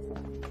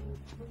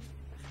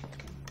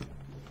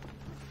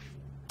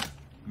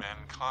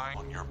 Mankind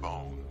on your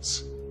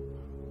bones.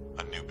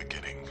 A new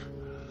beginning.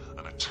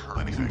 An eternal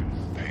anything.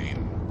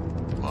 Pain,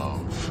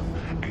 love,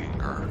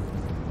 anger.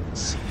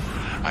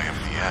 I am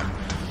the end.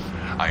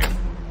 I am...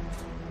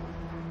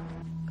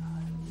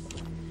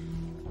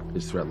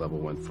 His threat level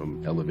went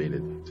from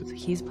elevated to... So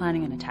he's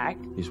planning an attack?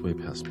 He's way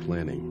past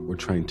planning. We're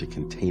trying to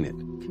contain it.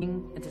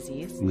 A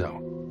disease?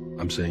 No.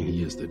 I'm saying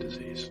he is the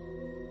disease.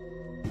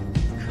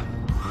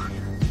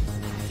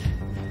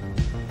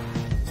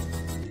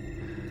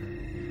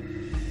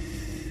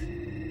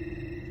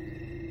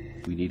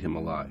 We need him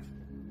alive.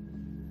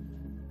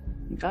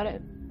 Got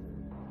it.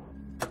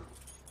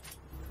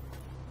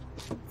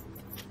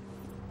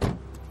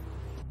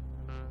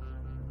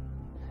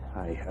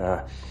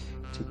 Hi,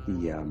 take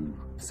the,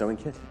 sewing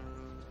kit?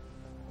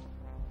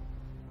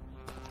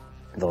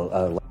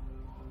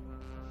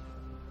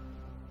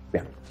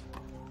 Yeah,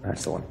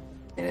 that's the one.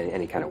 And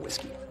any kind of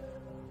whiskey.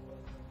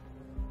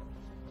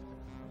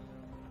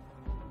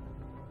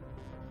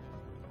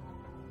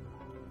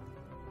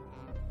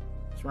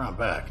 It's around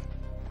back.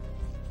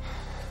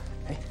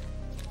 Hey.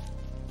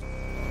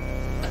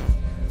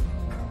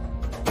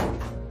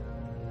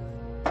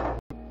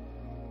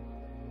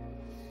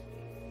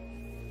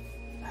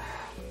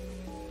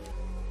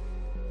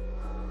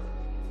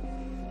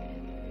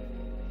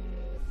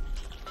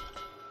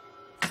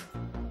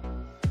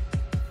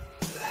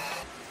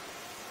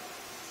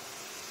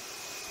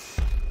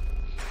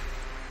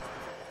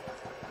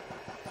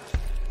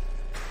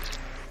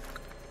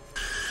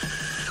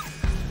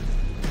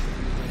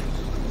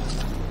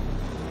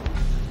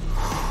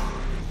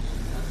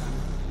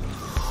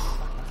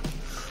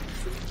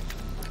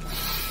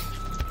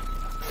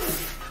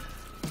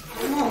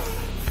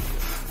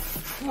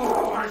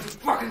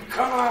 Fucking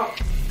come out!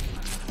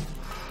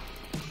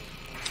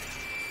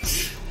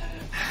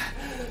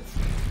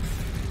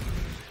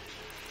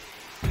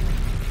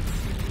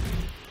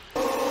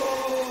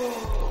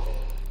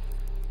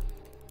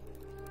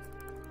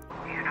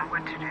 You know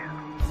what to do.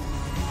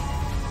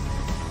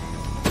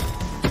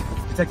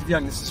 Detective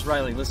Young, this is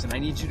Riley. Listen, I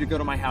need you to go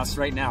to my house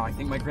right now. I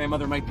think my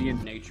grandmother might be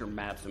in... Nature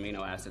maps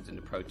amino acids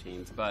into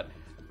proteins, but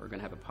we're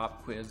gonna have a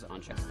pop quiz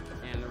on chess.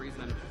 And the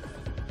reason I'm...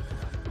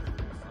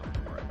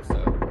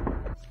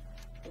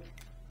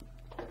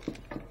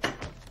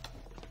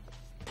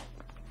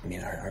 I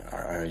mean,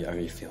 are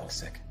you feeling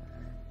sick?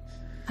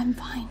 I'm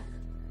fine.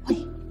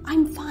 Wait,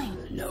 I'm fine.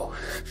 No,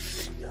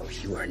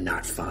 you are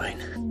not fine.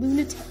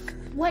 Lunatic.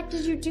 What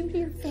did you do to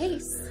your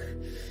face?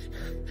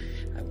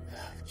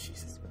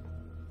 Jesus.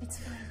 It's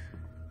fine.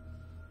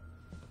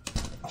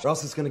 Or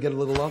else it's gonna get a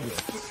little ugly.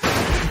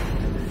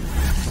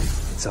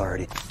 It's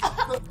already...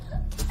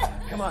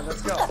 Come on,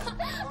 let's go.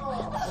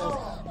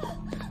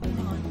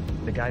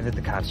 The guy that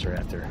the cops are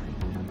after,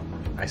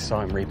 I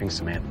saw him raping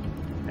Samantha.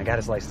 I got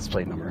his license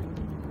plate number,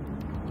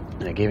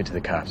 and I gave it to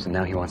the cops, and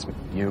now he wants me...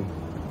 You?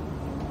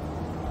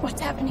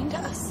 What's happening to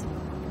us?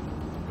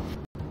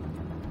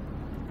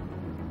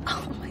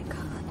 Oh my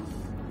God.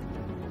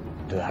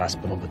 To the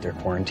hospital, but they're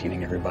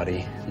quarantining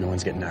everybody. No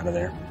one's getting out of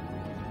there.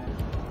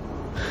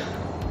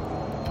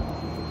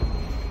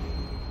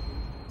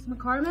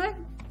 McCormick?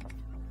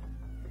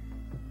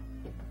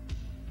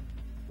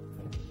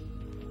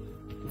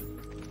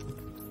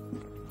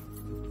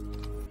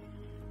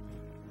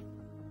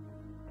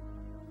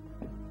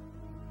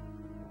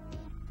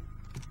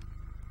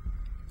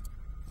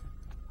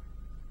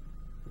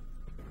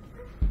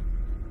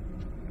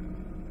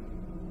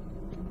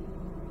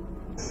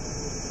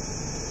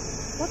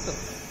 What the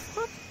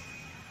fuck?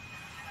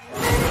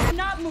 Do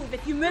not move.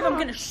 If you move, I'm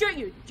gonna shoot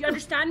you. Do you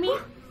understand me?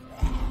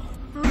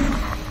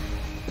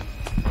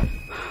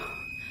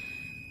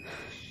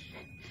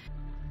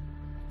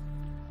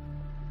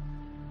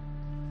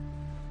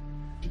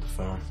 The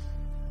phone.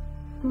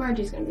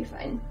 Margie's gonna be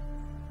fine.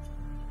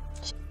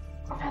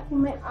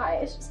 Having my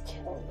eye is just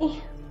killing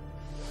me.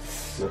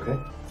 You okay?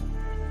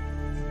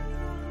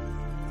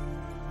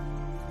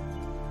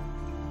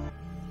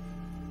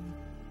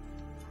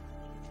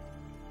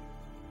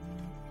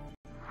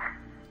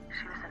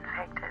 She was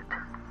infected.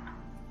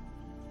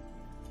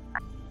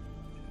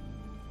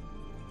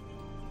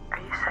 Are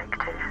you sick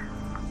too?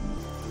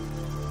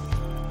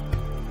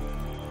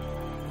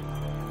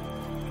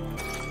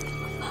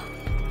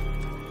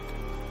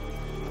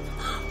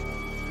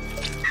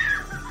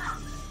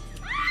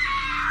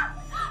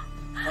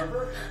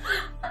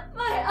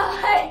 My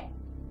eye!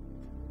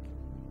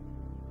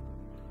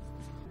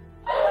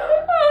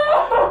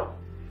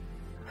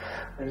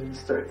 I didn't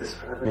start this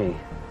for me.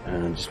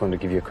 Just wanted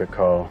to give you a quick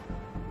call.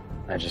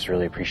 I just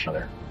really appreciate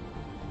her.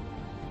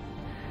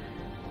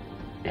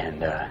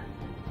 And,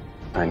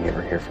 time you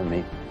ever hear from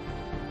me.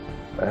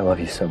 But I love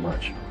you so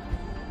much.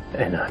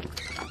 And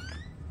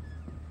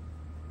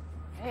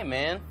Hey,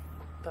 man.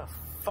 The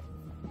fuck?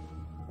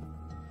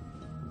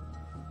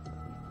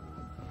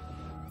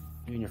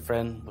 You and your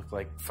friend look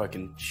like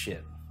fucking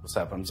shit. What's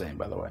up? I'm saying,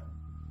 by the way.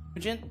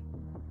 Gin?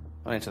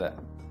 Don't answer that.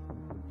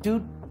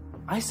 Dude,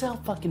 I sell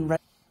fucking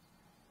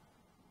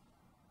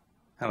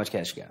How much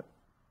cash you got?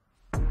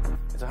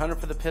 It's 100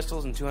 for the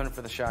pistols and 200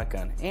 for the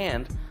shotgun.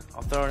 And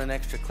I'll throw in an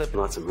extra clip.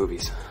 lots of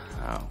movies.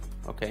 Oh,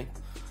 okay.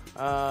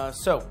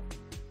 So.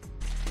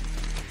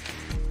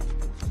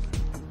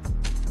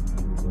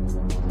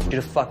 You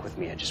to fuck with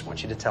me. I just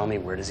want you to tell me,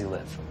 where does he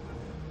live?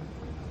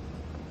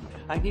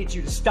 I need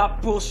you to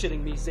stop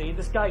bullshitting me, Zane.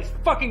 This guy is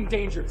fucking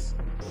dangerous.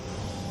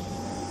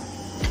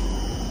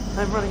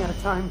 I'm running out of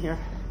time here.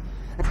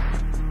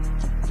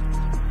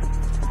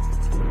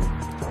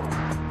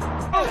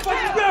 Oh,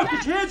 fucking go!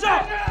 Get your hands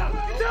up!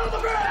 Tell the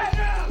ground!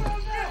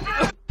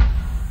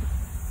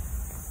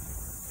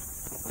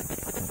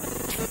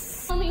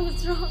 Tell me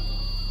what's wrong.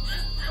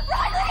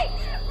 Riley!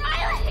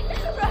 Riley!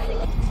 Riley!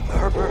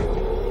 Harper,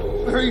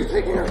 where are you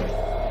taking her?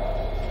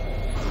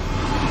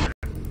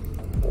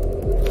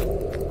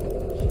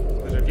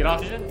 Get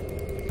oxygen?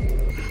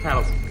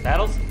 Paddles.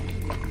 Paddles?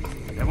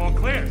 Everyone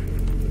clear.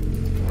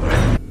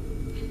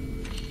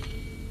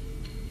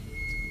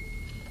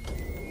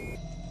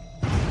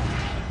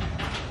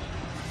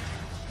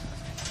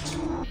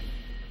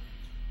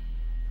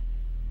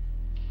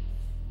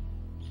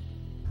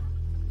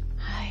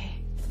 Hi.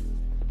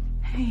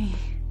 Hey.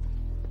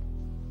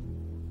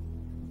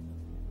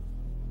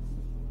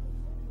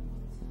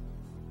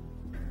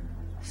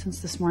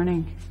 Since this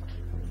morning,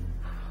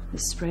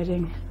 it's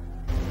spreading.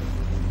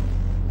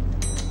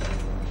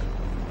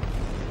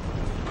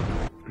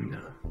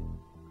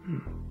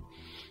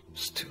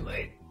 It's too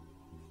late.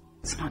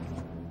 It's not.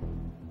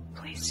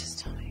 Please just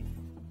tell me.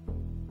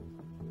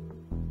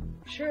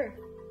 Sure.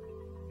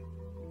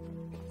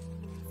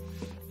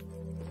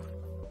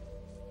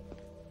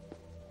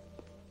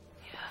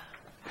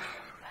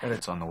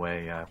 Edit's on the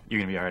way. You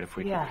gonna be alright if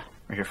we Yeah.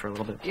 we're here for a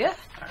little bit? Yeah.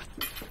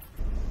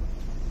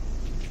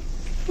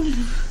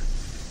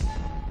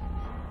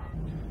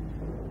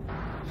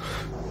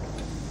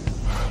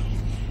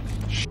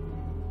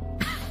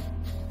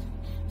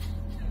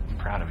 I'm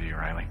proud of you,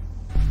 Riley.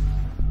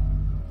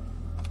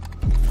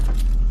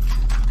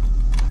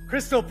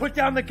 Crystal, put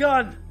down the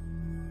gun!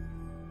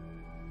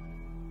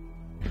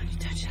 Don't you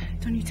touch that.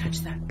 Don't you touch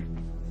that.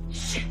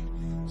 Shit.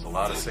 There's a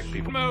lot of sick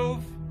people.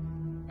 Move!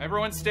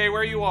 Everyone stay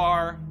where you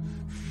are.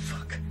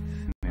 Fuck.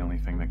 The only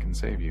thing that can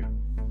save you.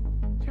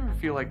 Do you ever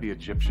feel like the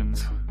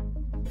Egyptians?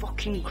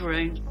 Fucking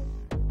ground.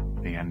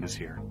 The end is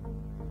here.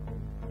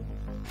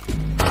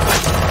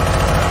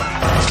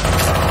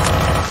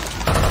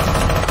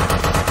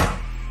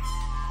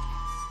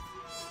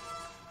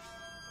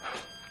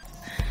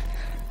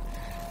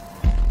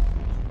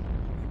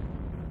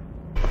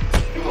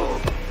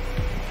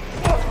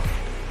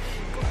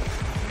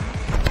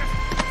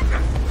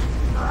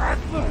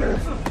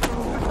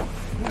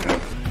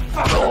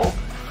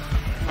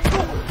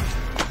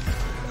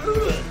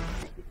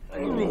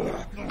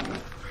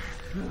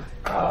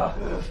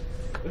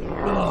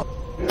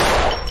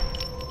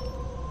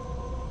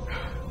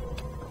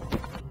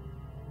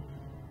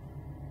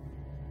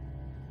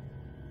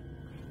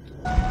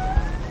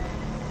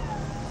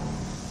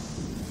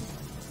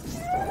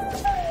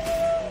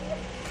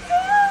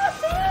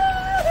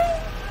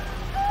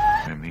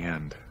 In the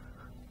end.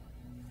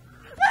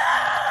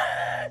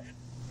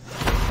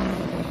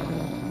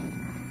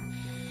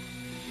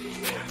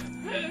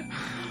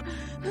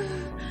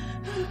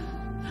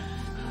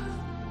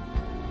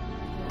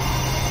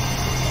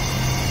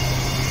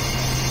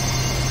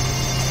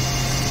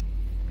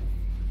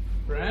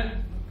 Brent?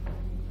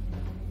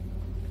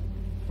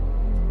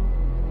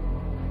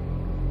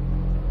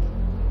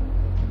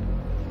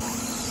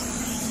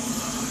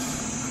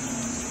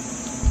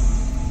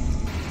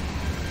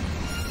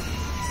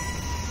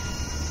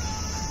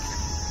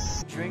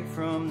 Drink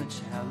from the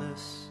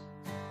chalice.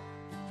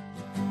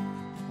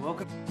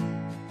 Welcome.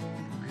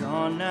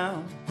 Gone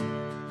now.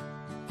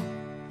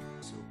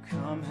 So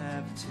come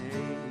have a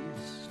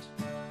taste.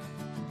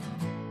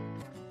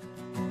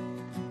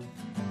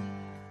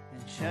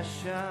 And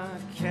Cheshire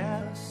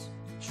Cats,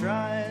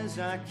 try as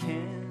I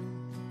can.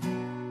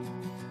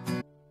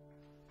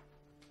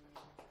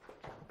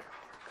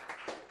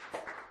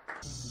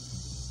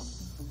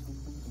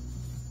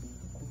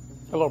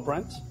 Hello,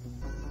 Brent.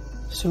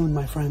 Soon,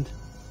 my friend.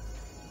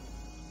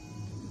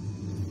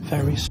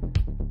 Very soon.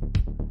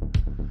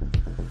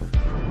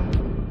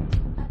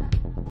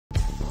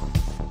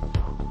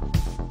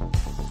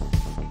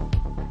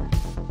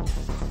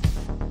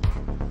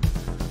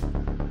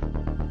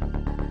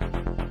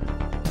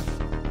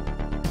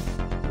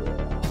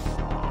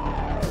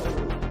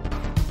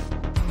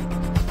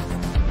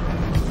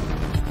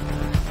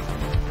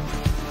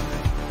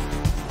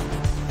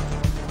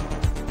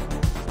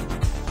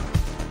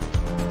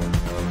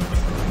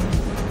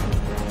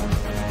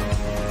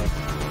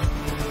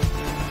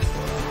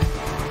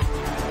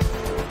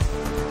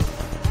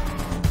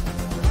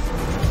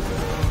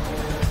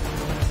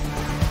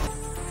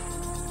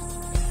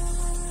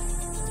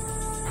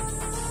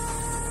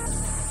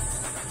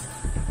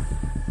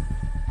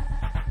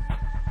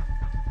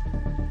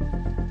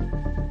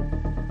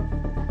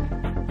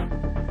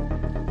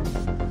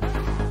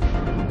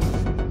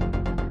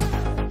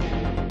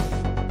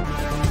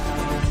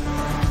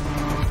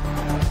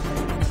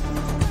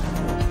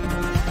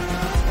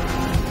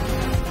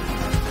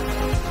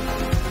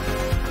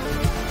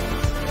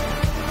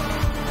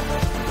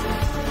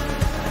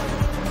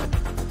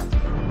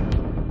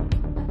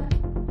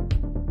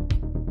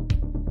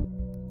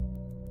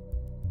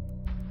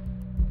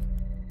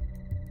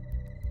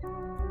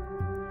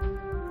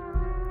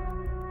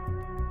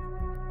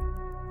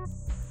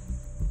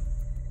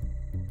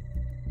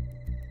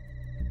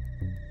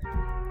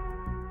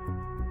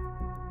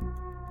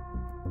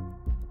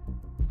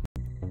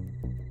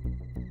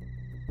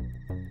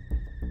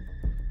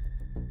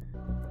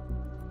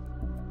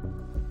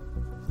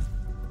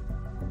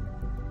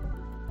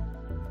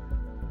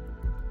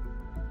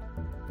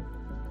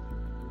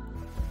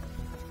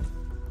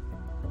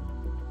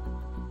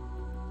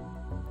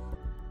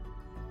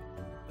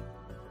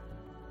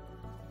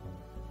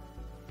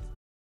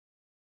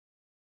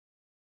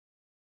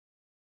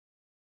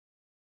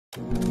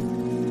 She's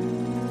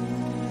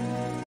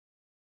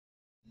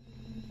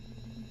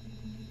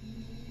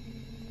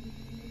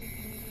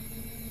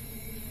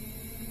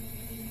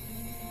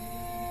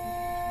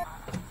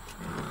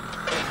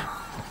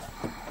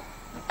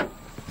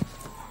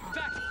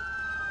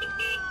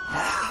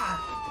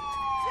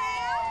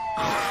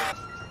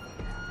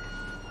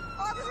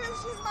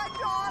my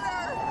daughter!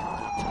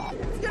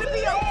 It's gonna be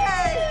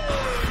okay!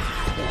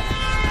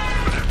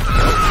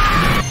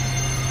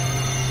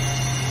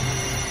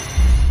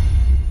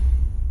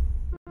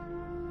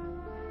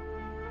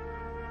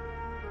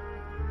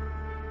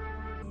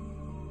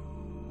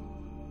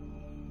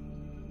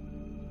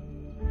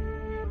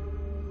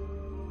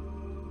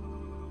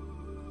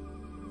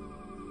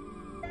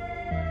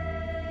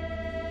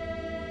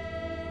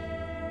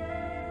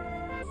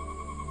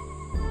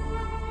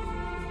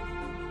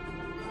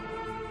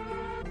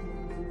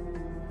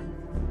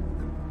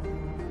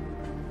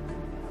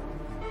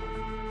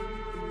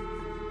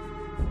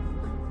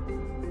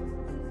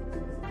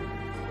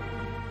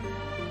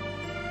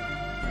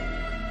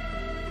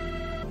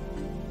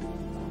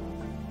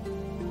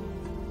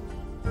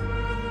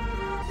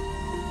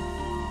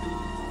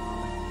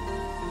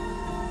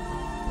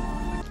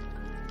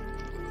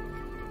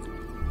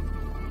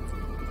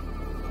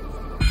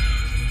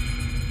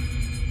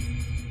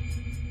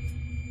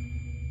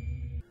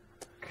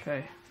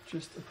 Okay,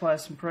 just apply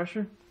some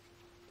pressure.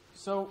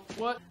 So,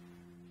 what?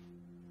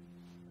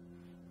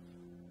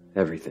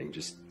 Everything,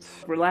 just...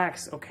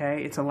 Relax,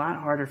 okay? It's a lot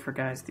harder for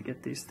guys to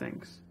get these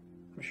things.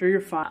 I'm sure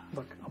you're fine.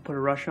 Look, I'll put a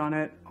rush on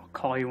it. I'll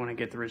call you when I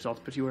get the results,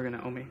 but you are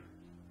gonna owe me.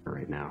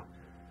 Right now.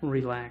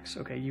 Relax,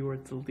 okay? You are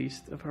the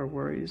least of her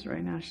worries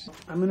right now.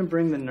 I'm gonna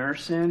bring the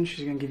nurse in.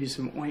 She's gonna give you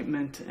some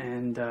ointment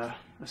and,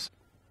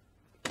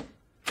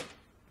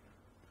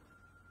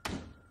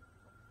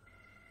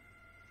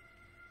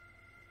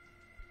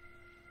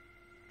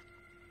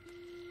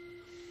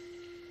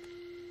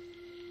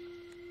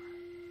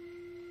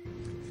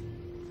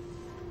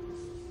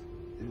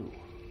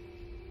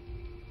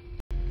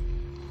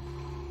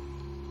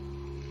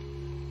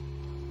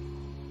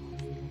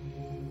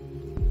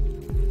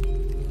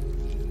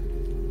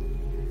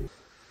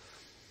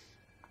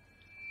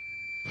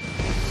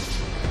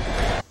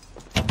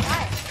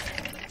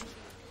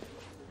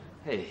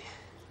 Hey.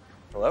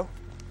 Hello?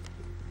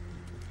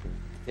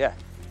 Yeah.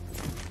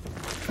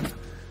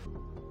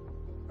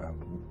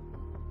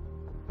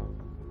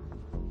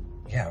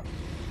 Yeah.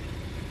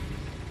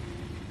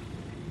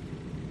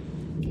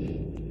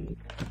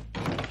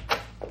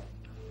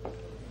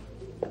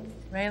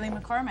 Riley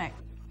McCormick.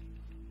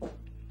 You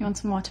want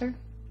some water?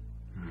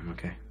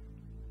 Okay.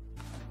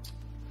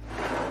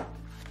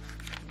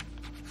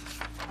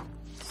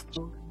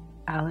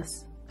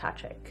 Alice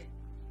Patrick.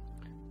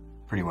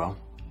 Pretty well.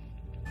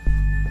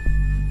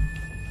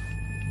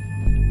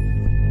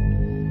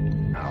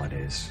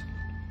 Holidays.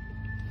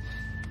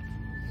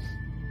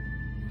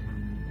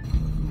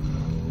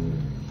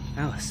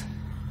 Alice.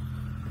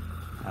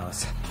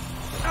 Alice.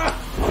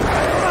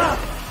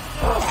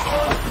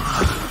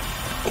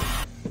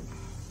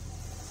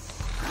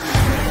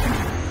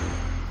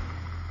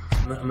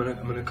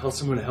 I'm gonna call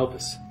someone to help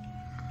us.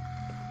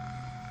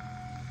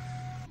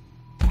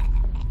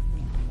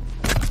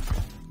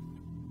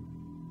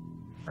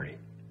 Party.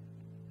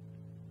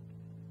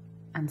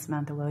 And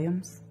Samantha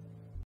Williams.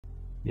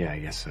 Yeah, I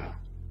guess so.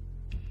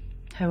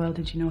 How well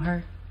did you know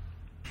her?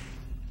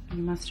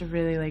 You must have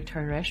really liked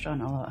her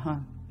restaurant a lot, huh?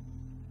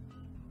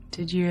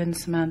 Did you and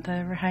Samantha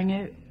ever hang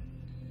out?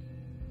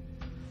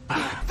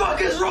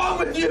 Fuck is wrong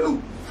with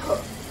you?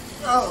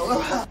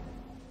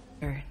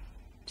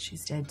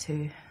 She's dead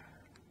too.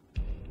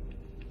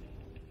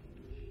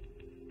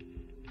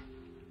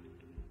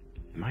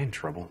 Am I in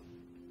trouble?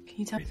 Can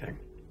you tell me? Everything.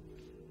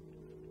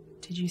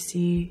 Did you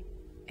see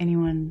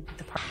anyone at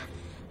the park?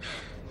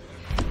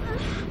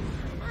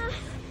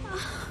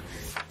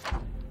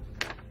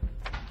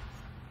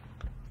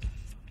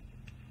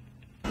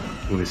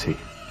 Who is he?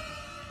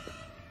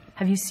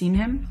 Have you seen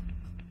him?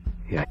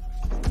 Yeah.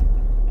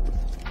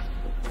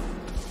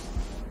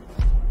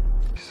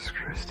 Jesus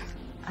Christ.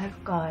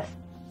 I've got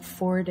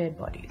 4 dead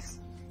bodies.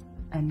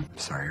 And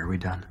Sorry, are we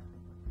done?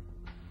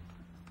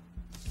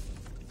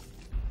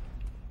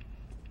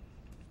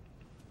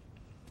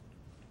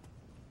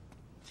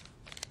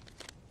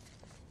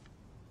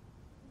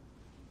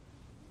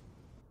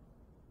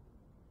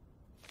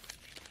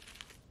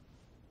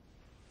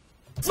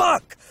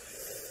 Fuck!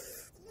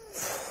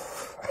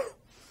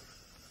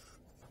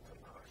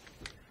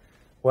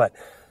 What?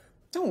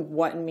 Don't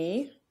what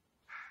me?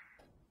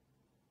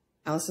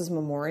 Alice's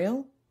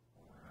memorial?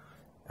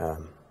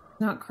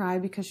 Not cry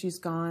because she's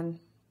gone.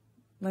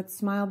 Let's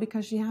smile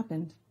because she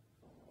happened.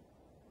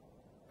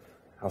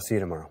 I'll see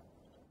you tomorrow.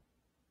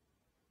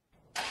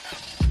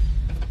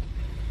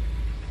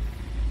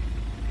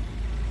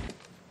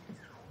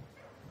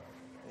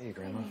 Hey,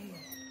 Grandma.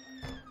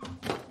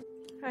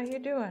 How you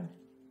doing?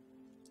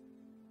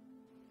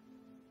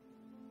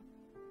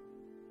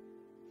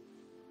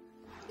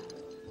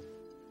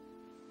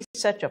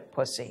 Such a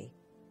pussy.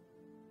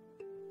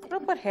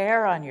 Look put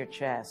hair on your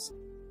chest.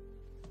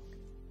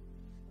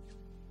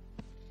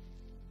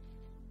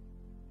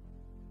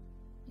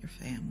 Your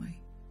family.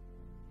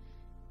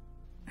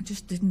 I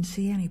just didn't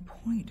see any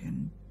point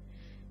in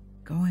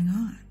going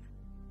on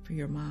for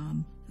your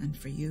mom and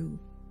for you.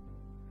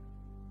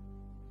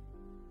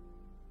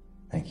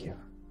 Thank you.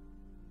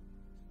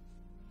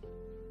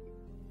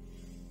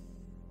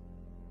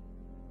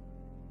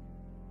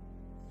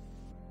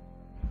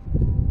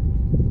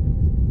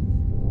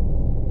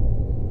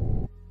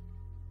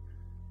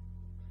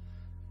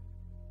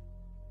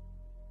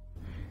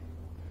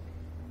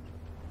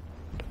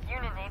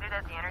 Unit needed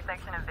at the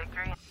intersection of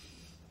Victory.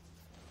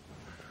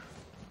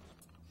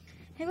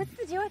 Hey, what's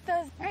the deal with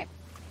those? All right,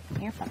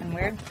 you're fucking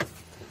weird.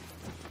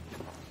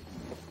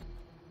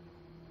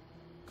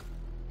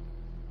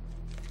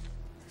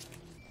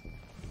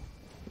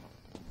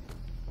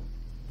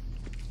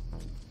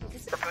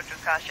 Approach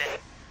with caution.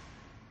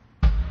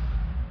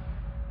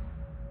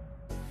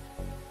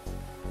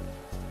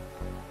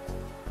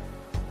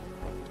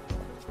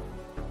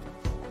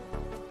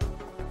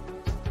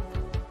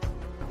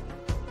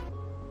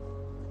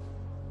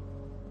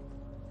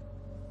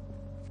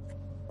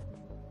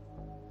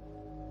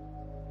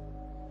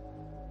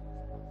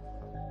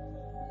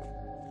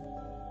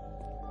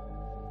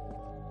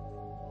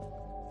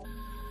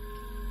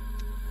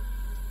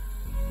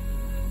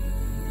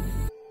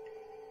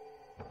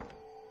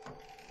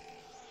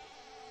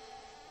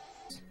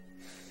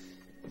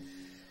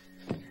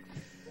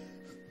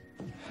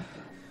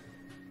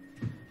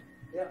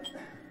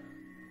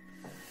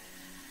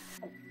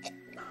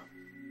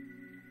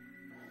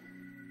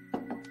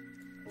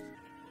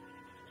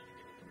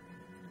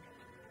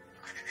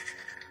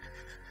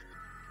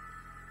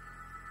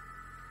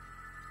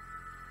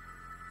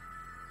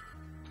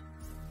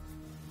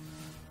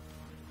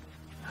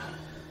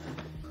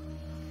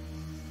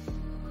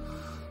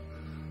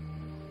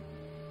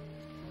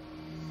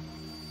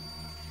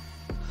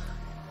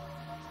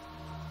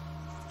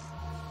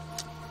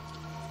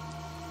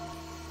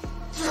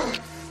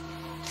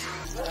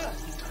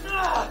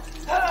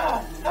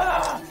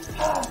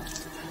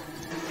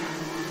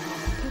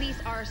 Police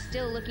are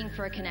still looking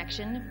for a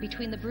connection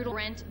between the brutal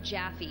Brent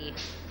Jaffe,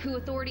 who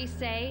authorities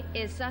say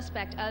is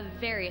suspect of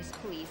various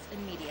police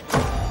and media.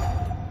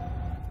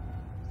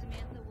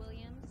 Samantha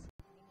Williams.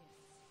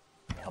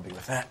 I'll be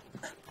with that.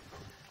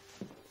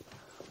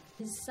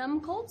 Is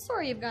some cold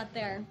sore you've got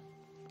there?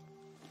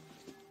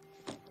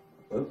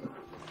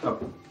 Oh,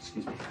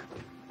 excuse me.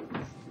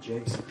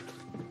 Jakes.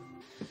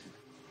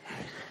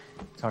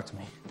 Talk to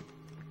me.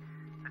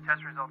 The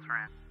test results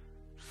are in.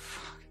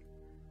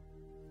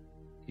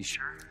 You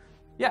sure?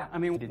 Yeah, I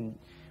mean,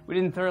 we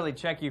didn't thoroughly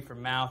check you for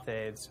mouth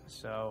aids,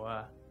 so,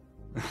 Oh,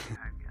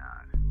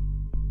 God.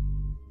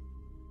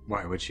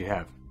 Why, what'd she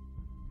have?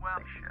 Well,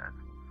 shit.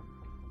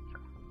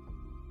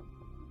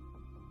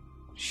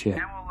 Shit.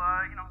 And we'll,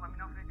 let me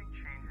know if anything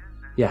changes.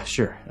 And... Yeah,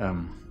 sure.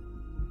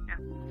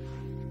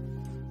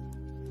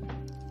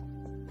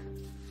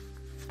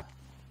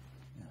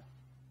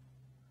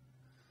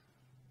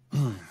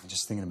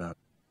 Just thinking about.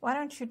 Why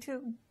don't you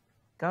two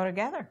go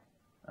together?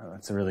 Oh,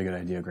 that's a really good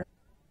idea, Grant.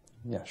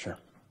 Yeah, sure.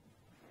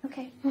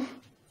 Okay.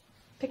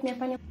 Pick me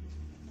up on your...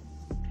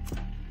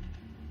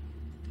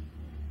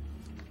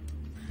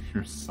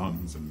 Your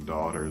sons and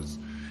daughters,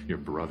 your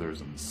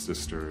brothers and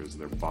sisters,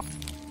 their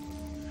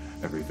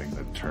everything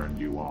that turned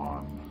you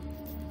on.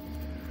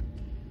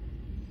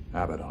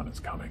 Abaddon is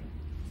coming.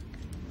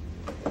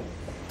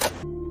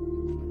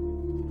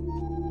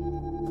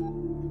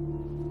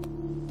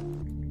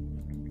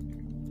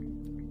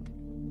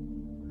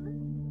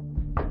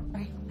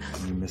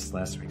 You missed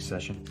last week's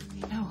session.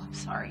 No, I'm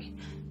sorry.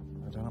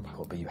 I don't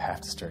know, but you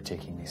have to start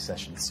taking these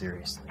sessions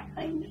seriously.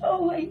 I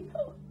know.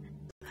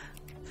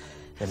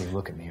 Debbie,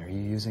 look at me. Are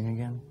you using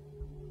again?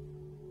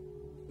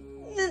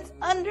 It's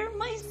under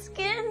my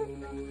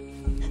skin.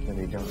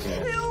 Debbie, don't do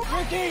that.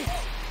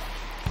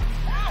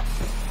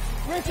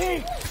 Ricky!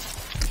 Ricky!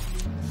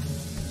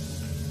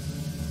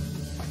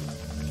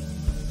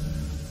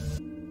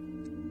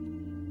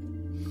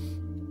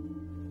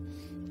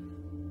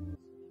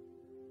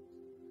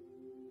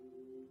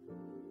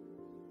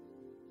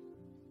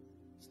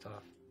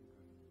 Stuff.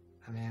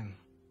 I mean,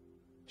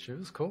 she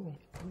was cool.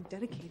 I'm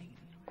dedicating it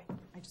anyway.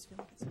 I just feel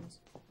like it's supposed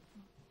to.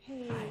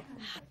 Hey.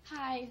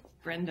 Hi.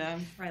 Brenda,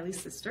 Riley's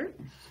sister.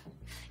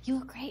 You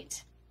look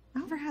great. I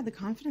never had the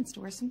confidence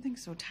to wear something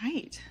so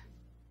tight.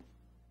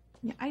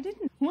 Yeah, I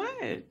didn't. What?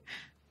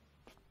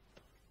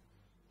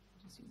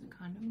 Just use a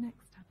condom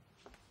next time.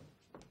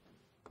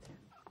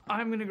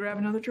 I'm gonna grab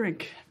another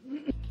drink.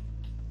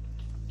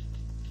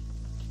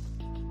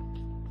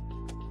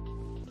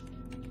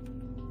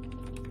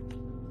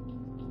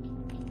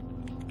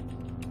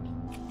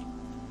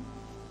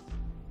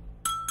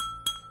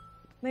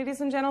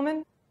 Ladies and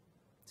gentlemen,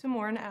 to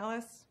mourn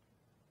Alice,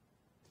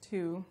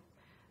 to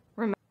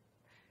remember.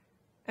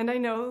 And I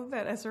know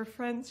that as her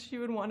friends, she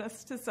would want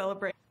us to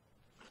celebrate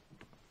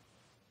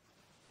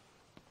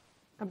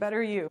a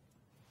better you.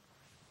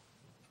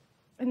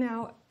 And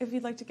now, if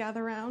you'd like to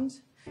gather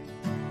around.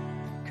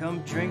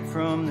 Come drink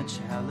from the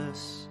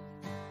chalice.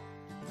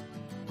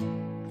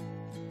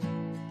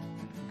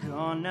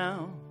 Gone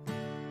now.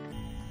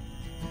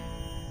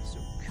 So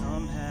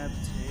come have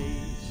a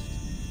taste.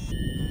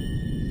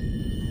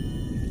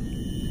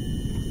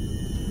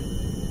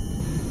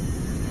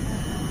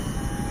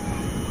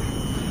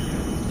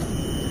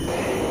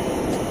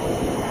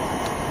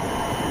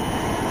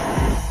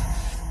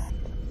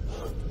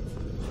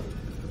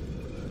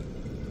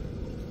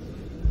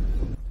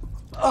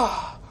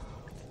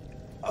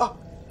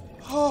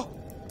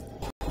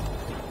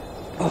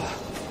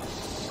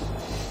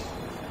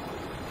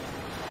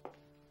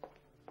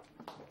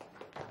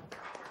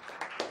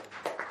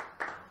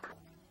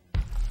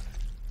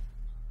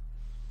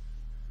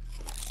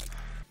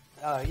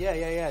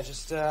 Yeah,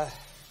 just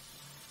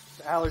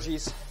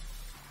allergies.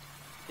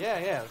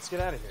 Yeah, let's get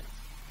out of here.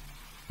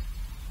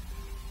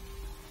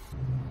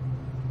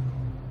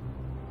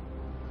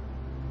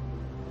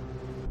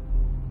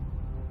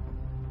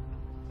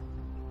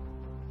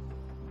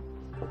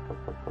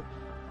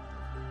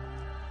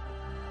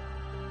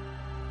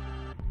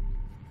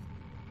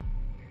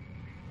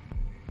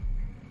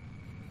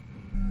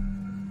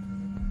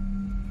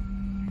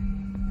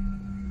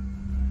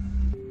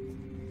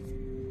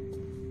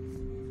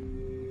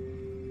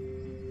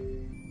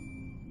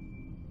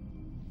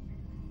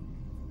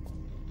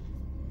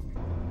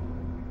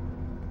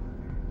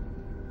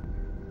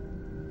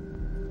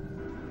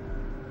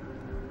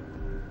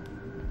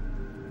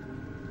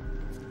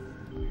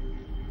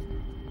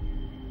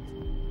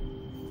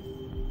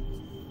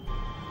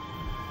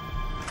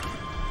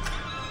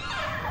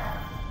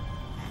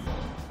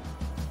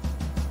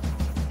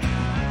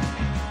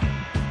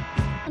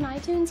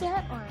 iTunes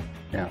yet, or?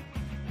 Yeah.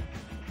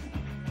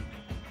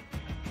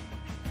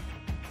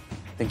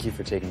 Thank you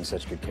for taking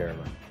such good care of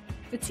her.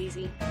 It's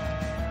easy.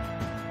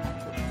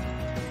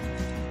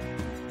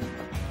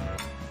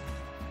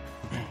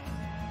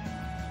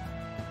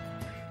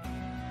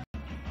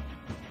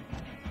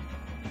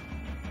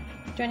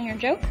 Do you want to hear a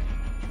joke?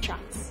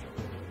 Shots.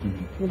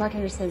 The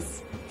bartender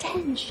says,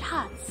 10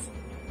 shots.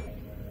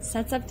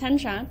 Sets up 10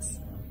 shots.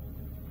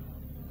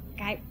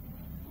 Guy,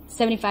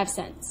 75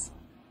 cents.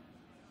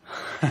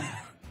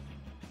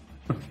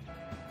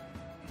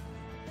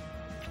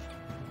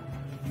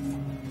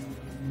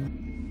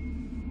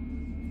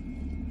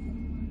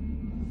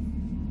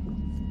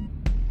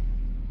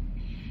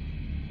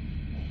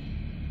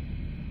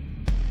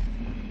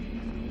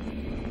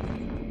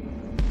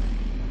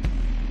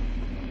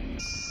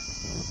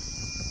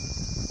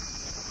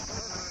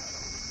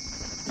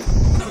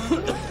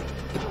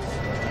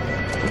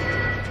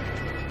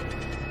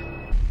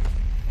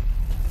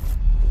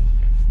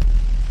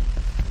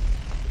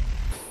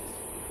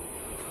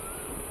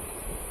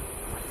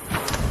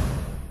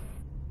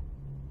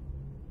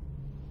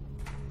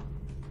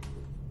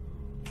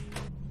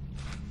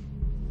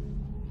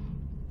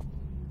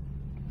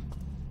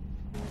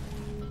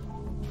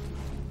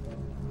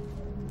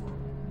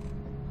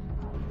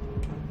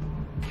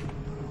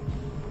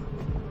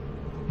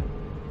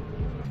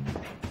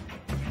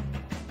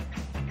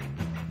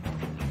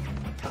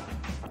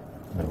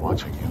 I've been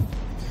watching you.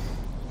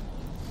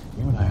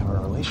 You and I have a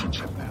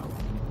relationship now.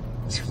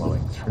 It's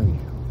flowing through you.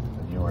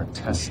 And you are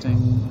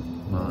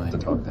testing my... to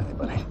talk to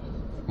anybody.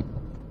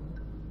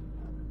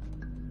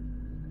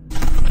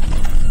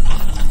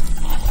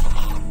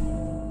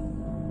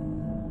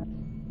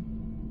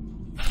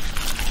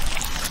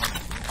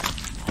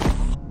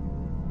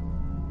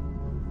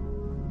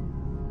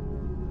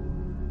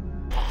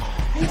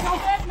 You go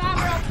back now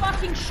or I'll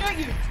fucking shoot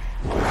you!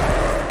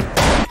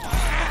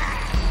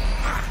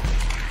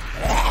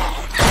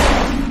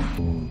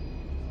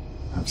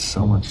 Have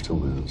so much to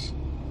lose.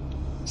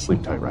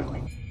 Sleep tight,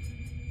 Riley.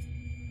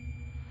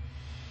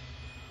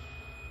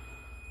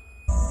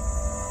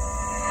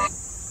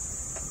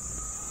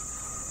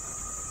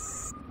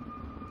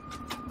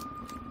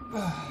 I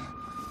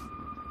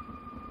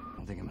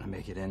don't think I'm gonna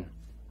make it in.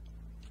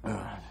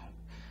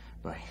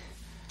 Bye.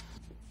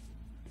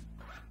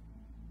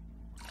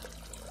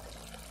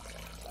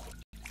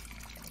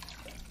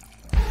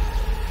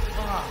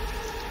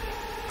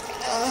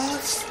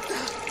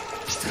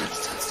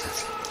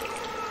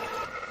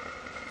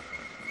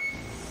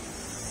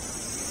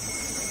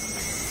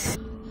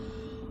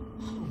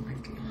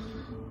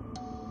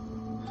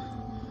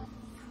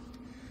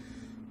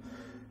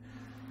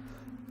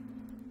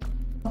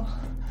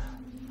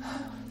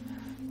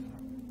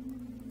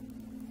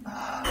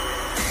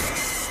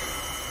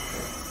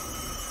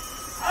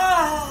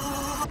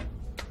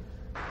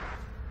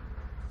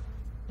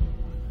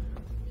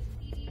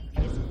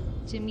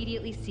 To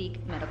immediately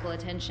seek medical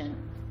attention.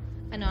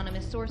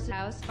 Anonymous source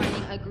house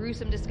finding a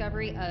gruesome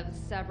discovery of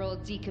several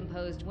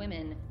decomposed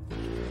women.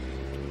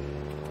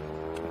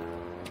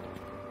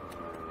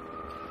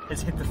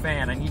 It's hit the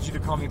fan. I need you to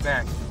call me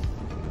back.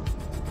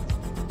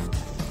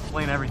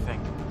 Explain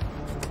everything.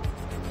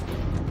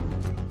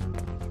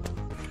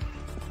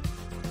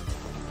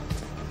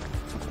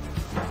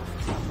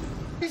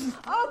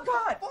 Oh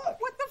God!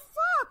 What the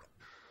fuck?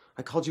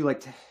 I called you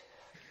like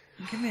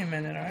Give me a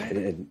minute, all right? I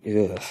didn't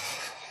hear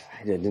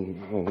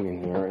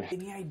it.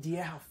 Any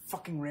idea how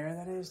fucking rare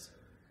that is?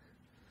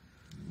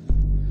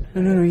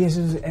 No, yes,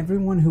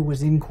 everyone who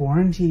was in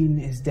quarantine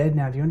is dead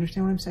now. Do you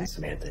understand what I'm saying?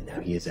 Samantha, now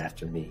he is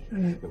after me.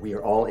 We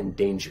are all in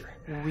danger.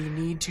 We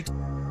need to...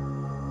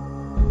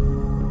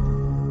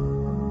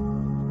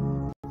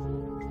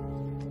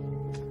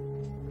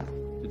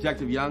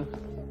 Detective Young?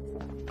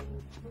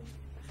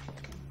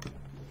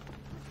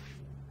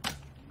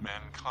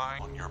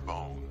 Mankind on your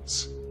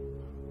bones.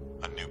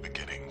 A new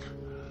beginning.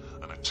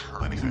 An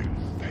eternal anything.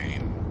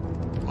 Pain.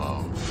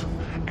 Love.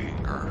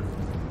 Anger.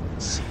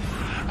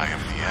 I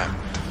am the end.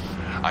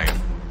 I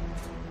am...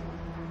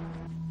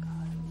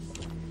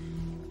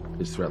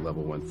 His threat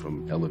level went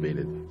from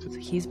elevated to... So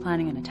he's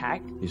planning an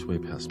attack? He's way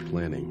past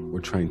planning. We're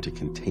trying to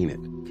contain it.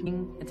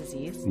 A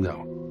disease?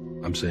 No.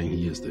 I'm saying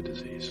he is the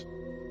disease.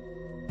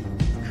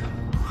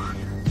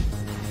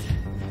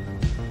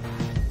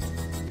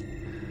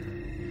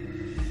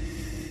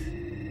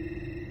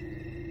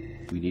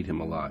 We need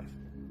him alive.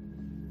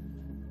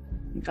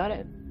 You got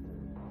it.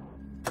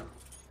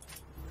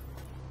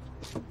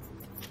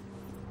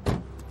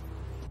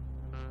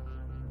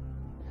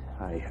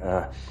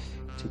 Hi,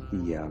 take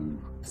the,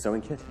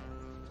 sewing kit.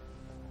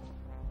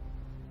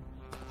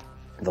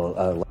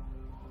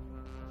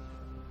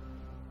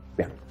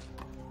 Yeah,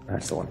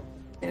 that's the one.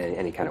 And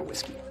any kind of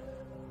whiskey.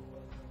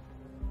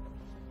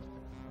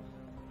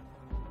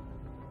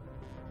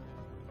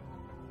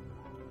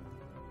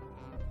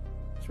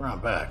 It's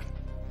around back.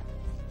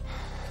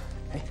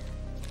 Hey.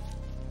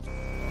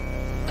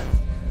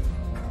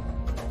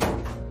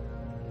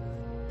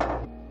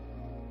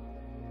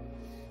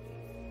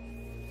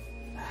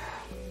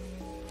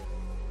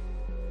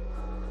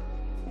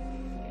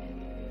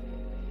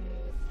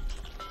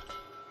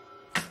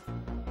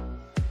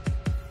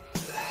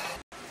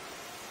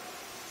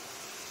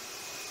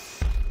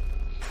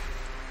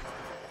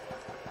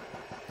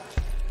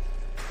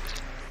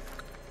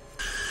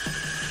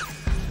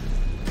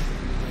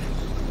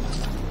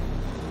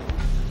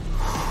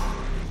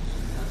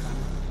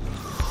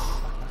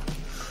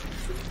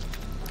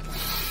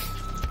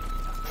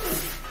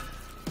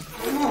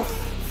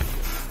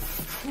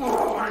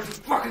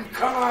 Fucking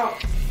come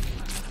out!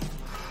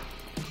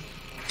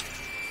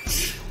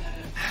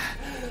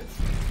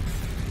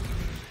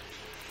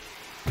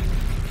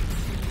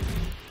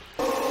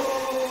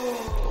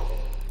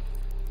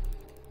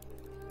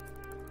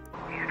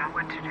 You know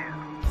what to do.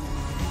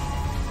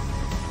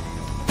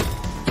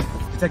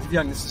 Detective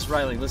Young, this is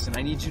Riley. Listen,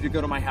 I need you to go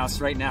to my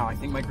house right now. I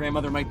think my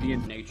grandmother might be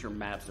in... Nature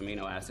maps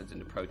amino acids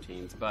into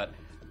proteins, but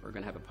we're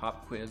gonna have a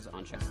pop quiz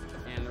on checks.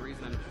 And the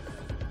reason I'm...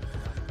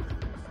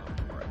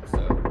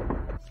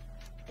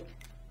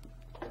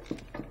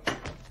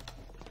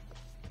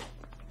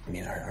 I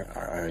mean,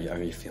 are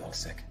you feeling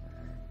sick?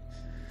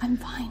 I'm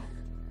fine.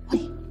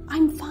 Wait,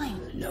 I'm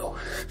fine. No,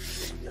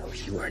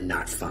 you are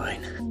not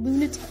fine.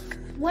 Lunatic.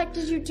 What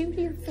did you do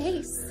to your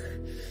face?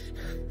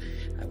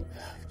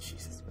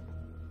 Jesus.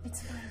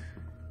 It's fine.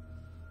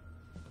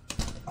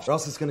 Or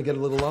else it's gonna get a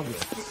little ugly.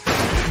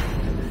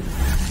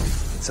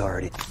 It's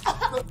already...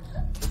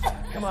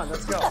 Come on,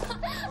 let's go.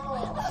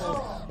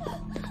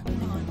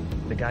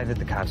 The guy that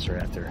the cops are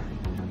after,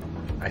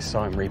 I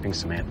saw him raping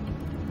Samantha.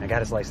 I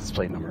got his license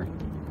plate number.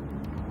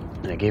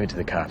 And I gave it to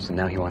the cops, and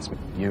now he wants me.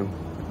 You?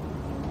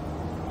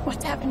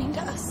 What's happening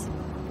to us?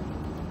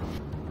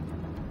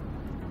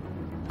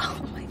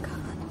 Oh my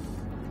god.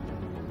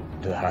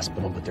 To the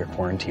hospital, but they're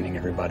quarantining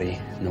everybody.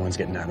 No one's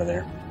getting out of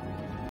there.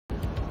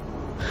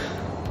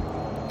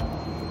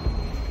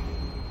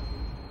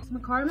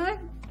 McCormick?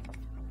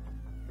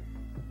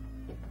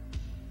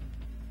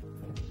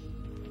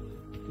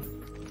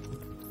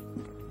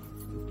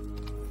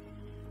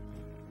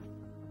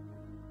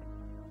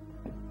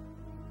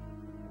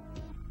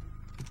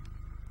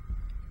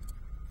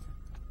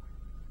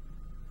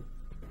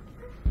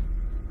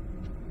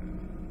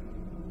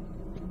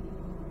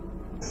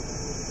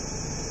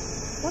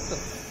 What the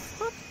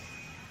fuck?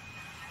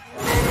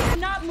 Do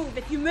not move.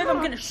 If you move,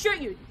 I'm gonna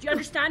shoot you. Do you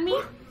understand me?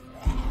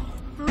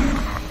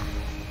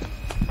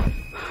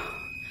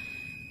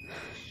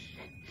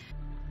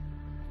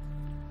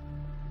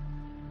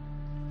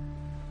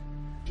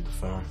 The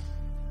phone.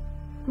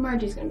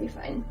 Margie's gonna be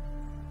fine.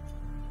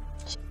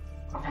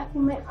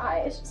 Having my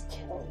eye is just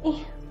killing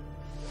me.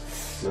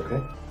 You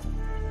okay?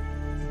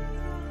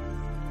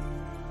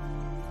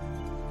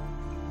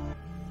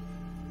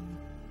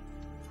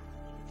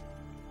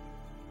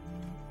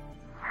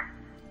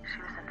 She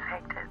was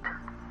infected.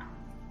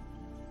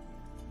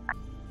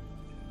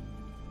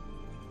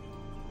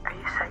 Are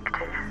you sick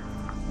too?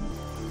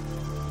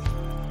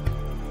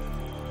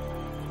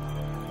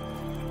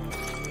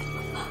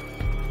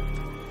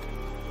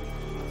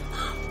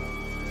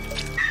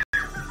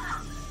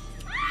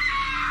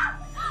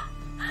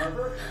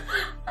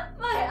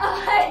 My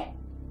eye!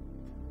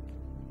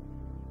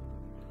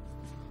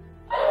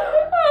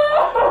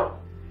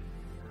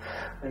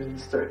 I didn't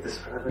start this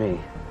for me.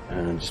 I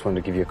just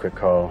wanted to give you a quick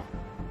call.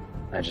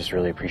 I just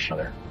really appreciate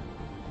it.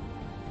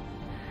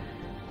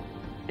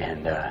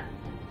 And,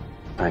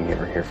 time you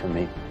ever hear from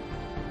me.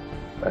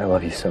 But I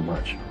love you so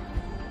much.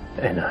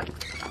 And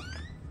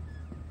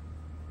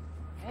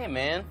Hey,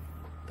 man.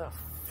 The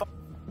fuck?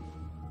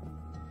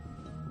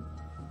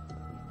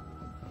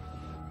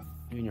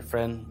 You and your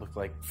friend look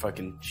like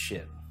fucking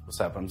shit. What's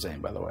that I'm saying,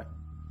 by the way?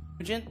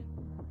 Gin?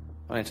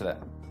 Don't answer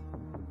that.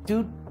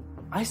 Dude,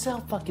 I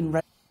sell fucking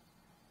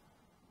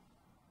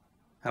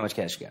How much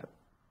cash you got?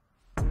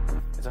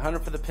 It's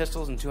 100 for the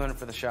pistols and 200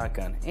 for the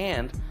shotgun.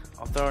 And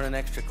I'll throw in an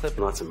extra clip.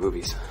 lots of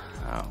movies.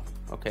 Oh,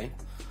 okay.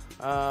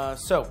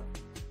 So.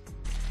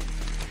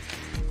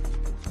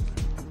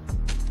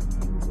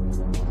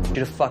 I want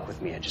you to fuck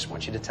with me. I just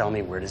want you to tell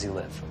me, where does he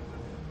live?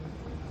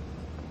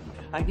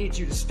 I need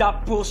you to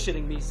stop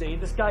bullshitting me, Zane.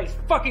 This guy is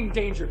fucking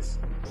dangerous.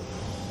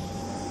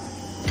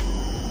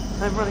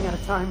 I'm running out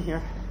of time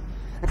here.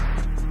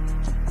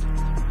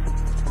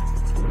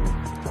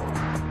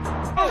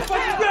 Oh,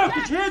 fucking go!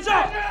 Get your hands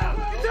up!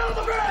 Get down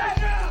the ground!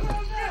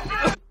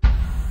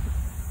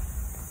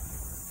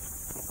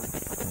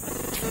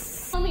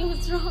 Tell me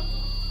what's wrong.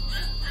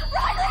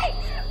 Riley!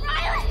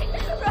 Riley!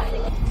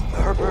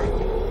 Harper,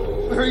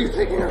 where are you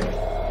taking her?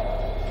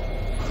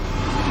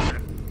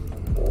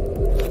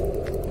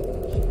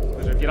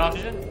 Get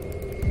oxygen.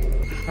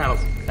 Paddles.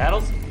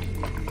 Paddles.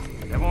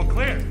 Everyone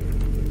clear.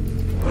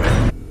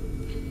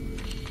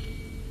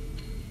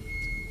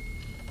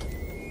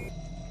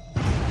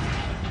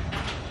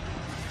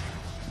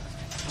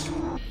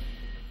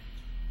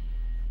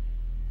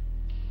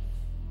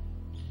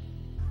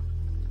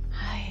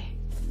 Hi.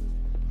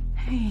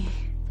 Hey.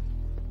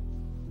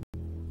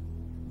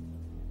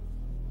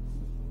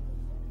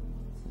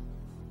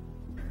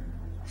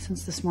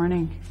 Since this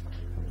morning,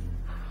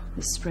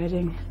 it's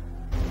spreading.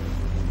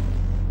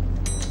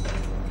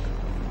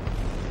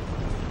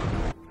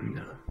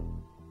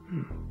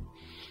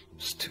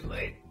 It's too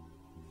late.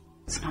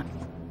 It's not.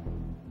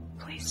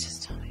 Please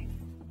just tell me.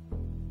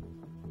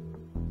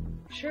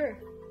 Sure.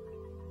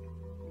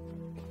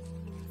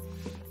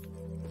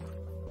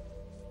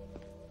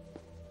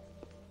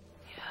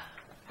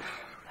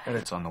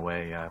 Edit's on the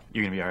way.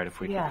 You gonna be alright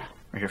if we Yeah.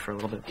 are here for a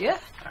little bit? Yeah.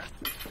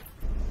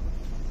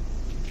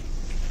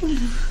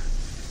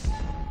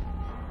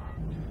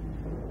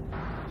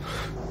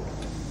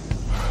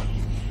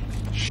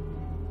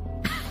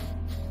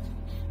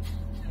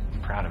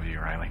 Proud of you,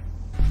 Riley.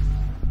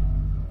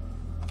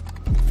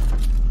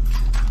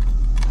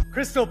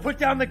 Crystal, put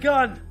down the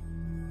gun!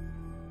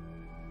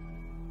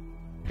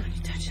 Don't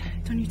you touch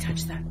that. Don't you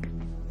touch that.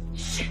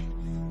 Shit.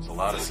 There's a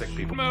lot of sick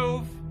people.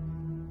 Move!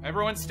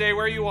 Everyone stay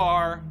where you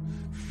are.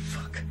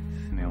 Fuck.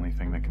 And the only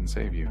thing that can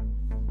save you.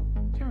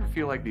 Do you ever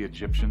feel like the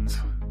Egyptians?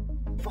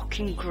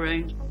 Fucking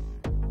ground.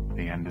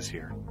 The end is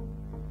here.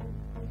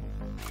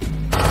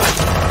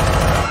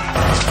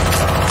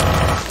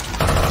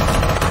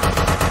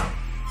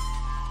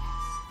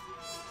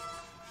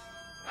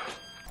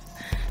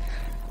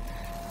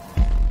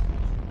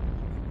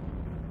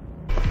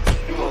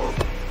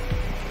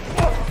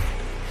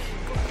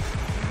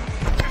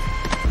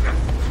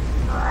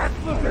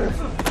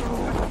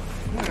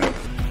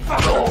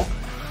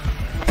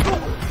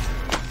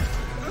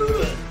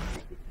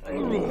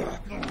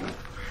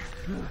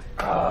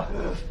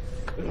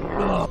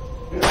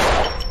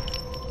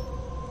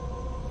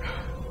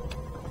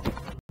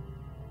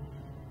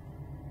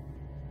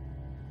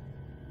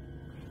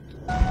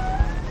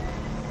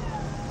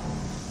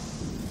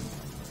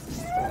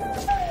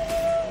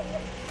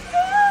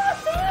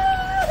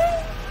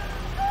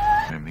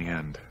 In the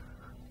end.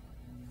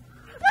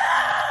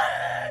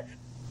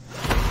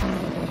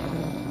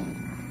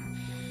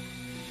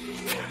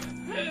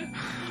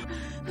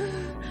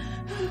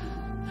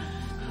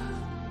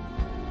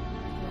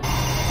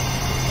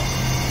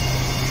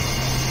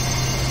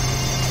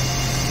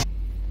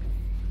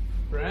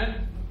 Brent?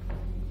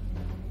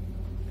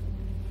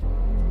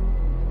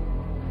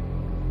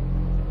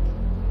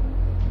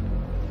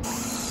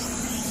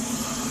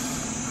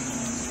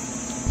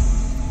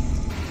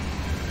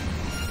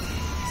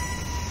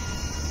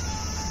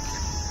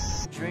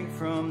 Drink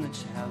from the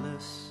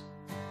chalice.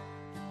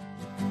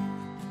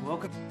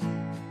 Welcome.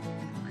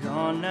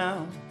 Gone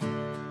now.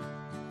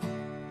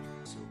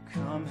 So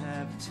come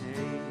have a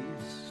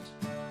taste.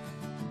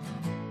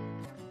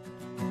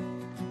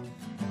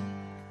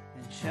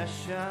 And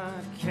Cheshire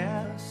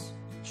Cats,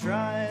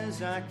 try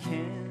as I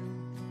can.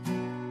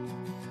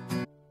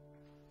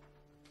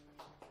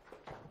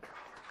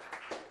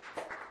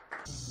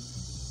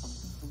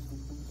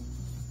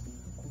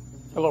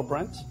 Hello,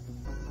 Brent.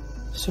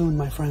 Soon,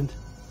 my friend.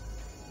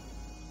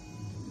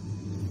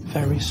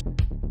 Very soon.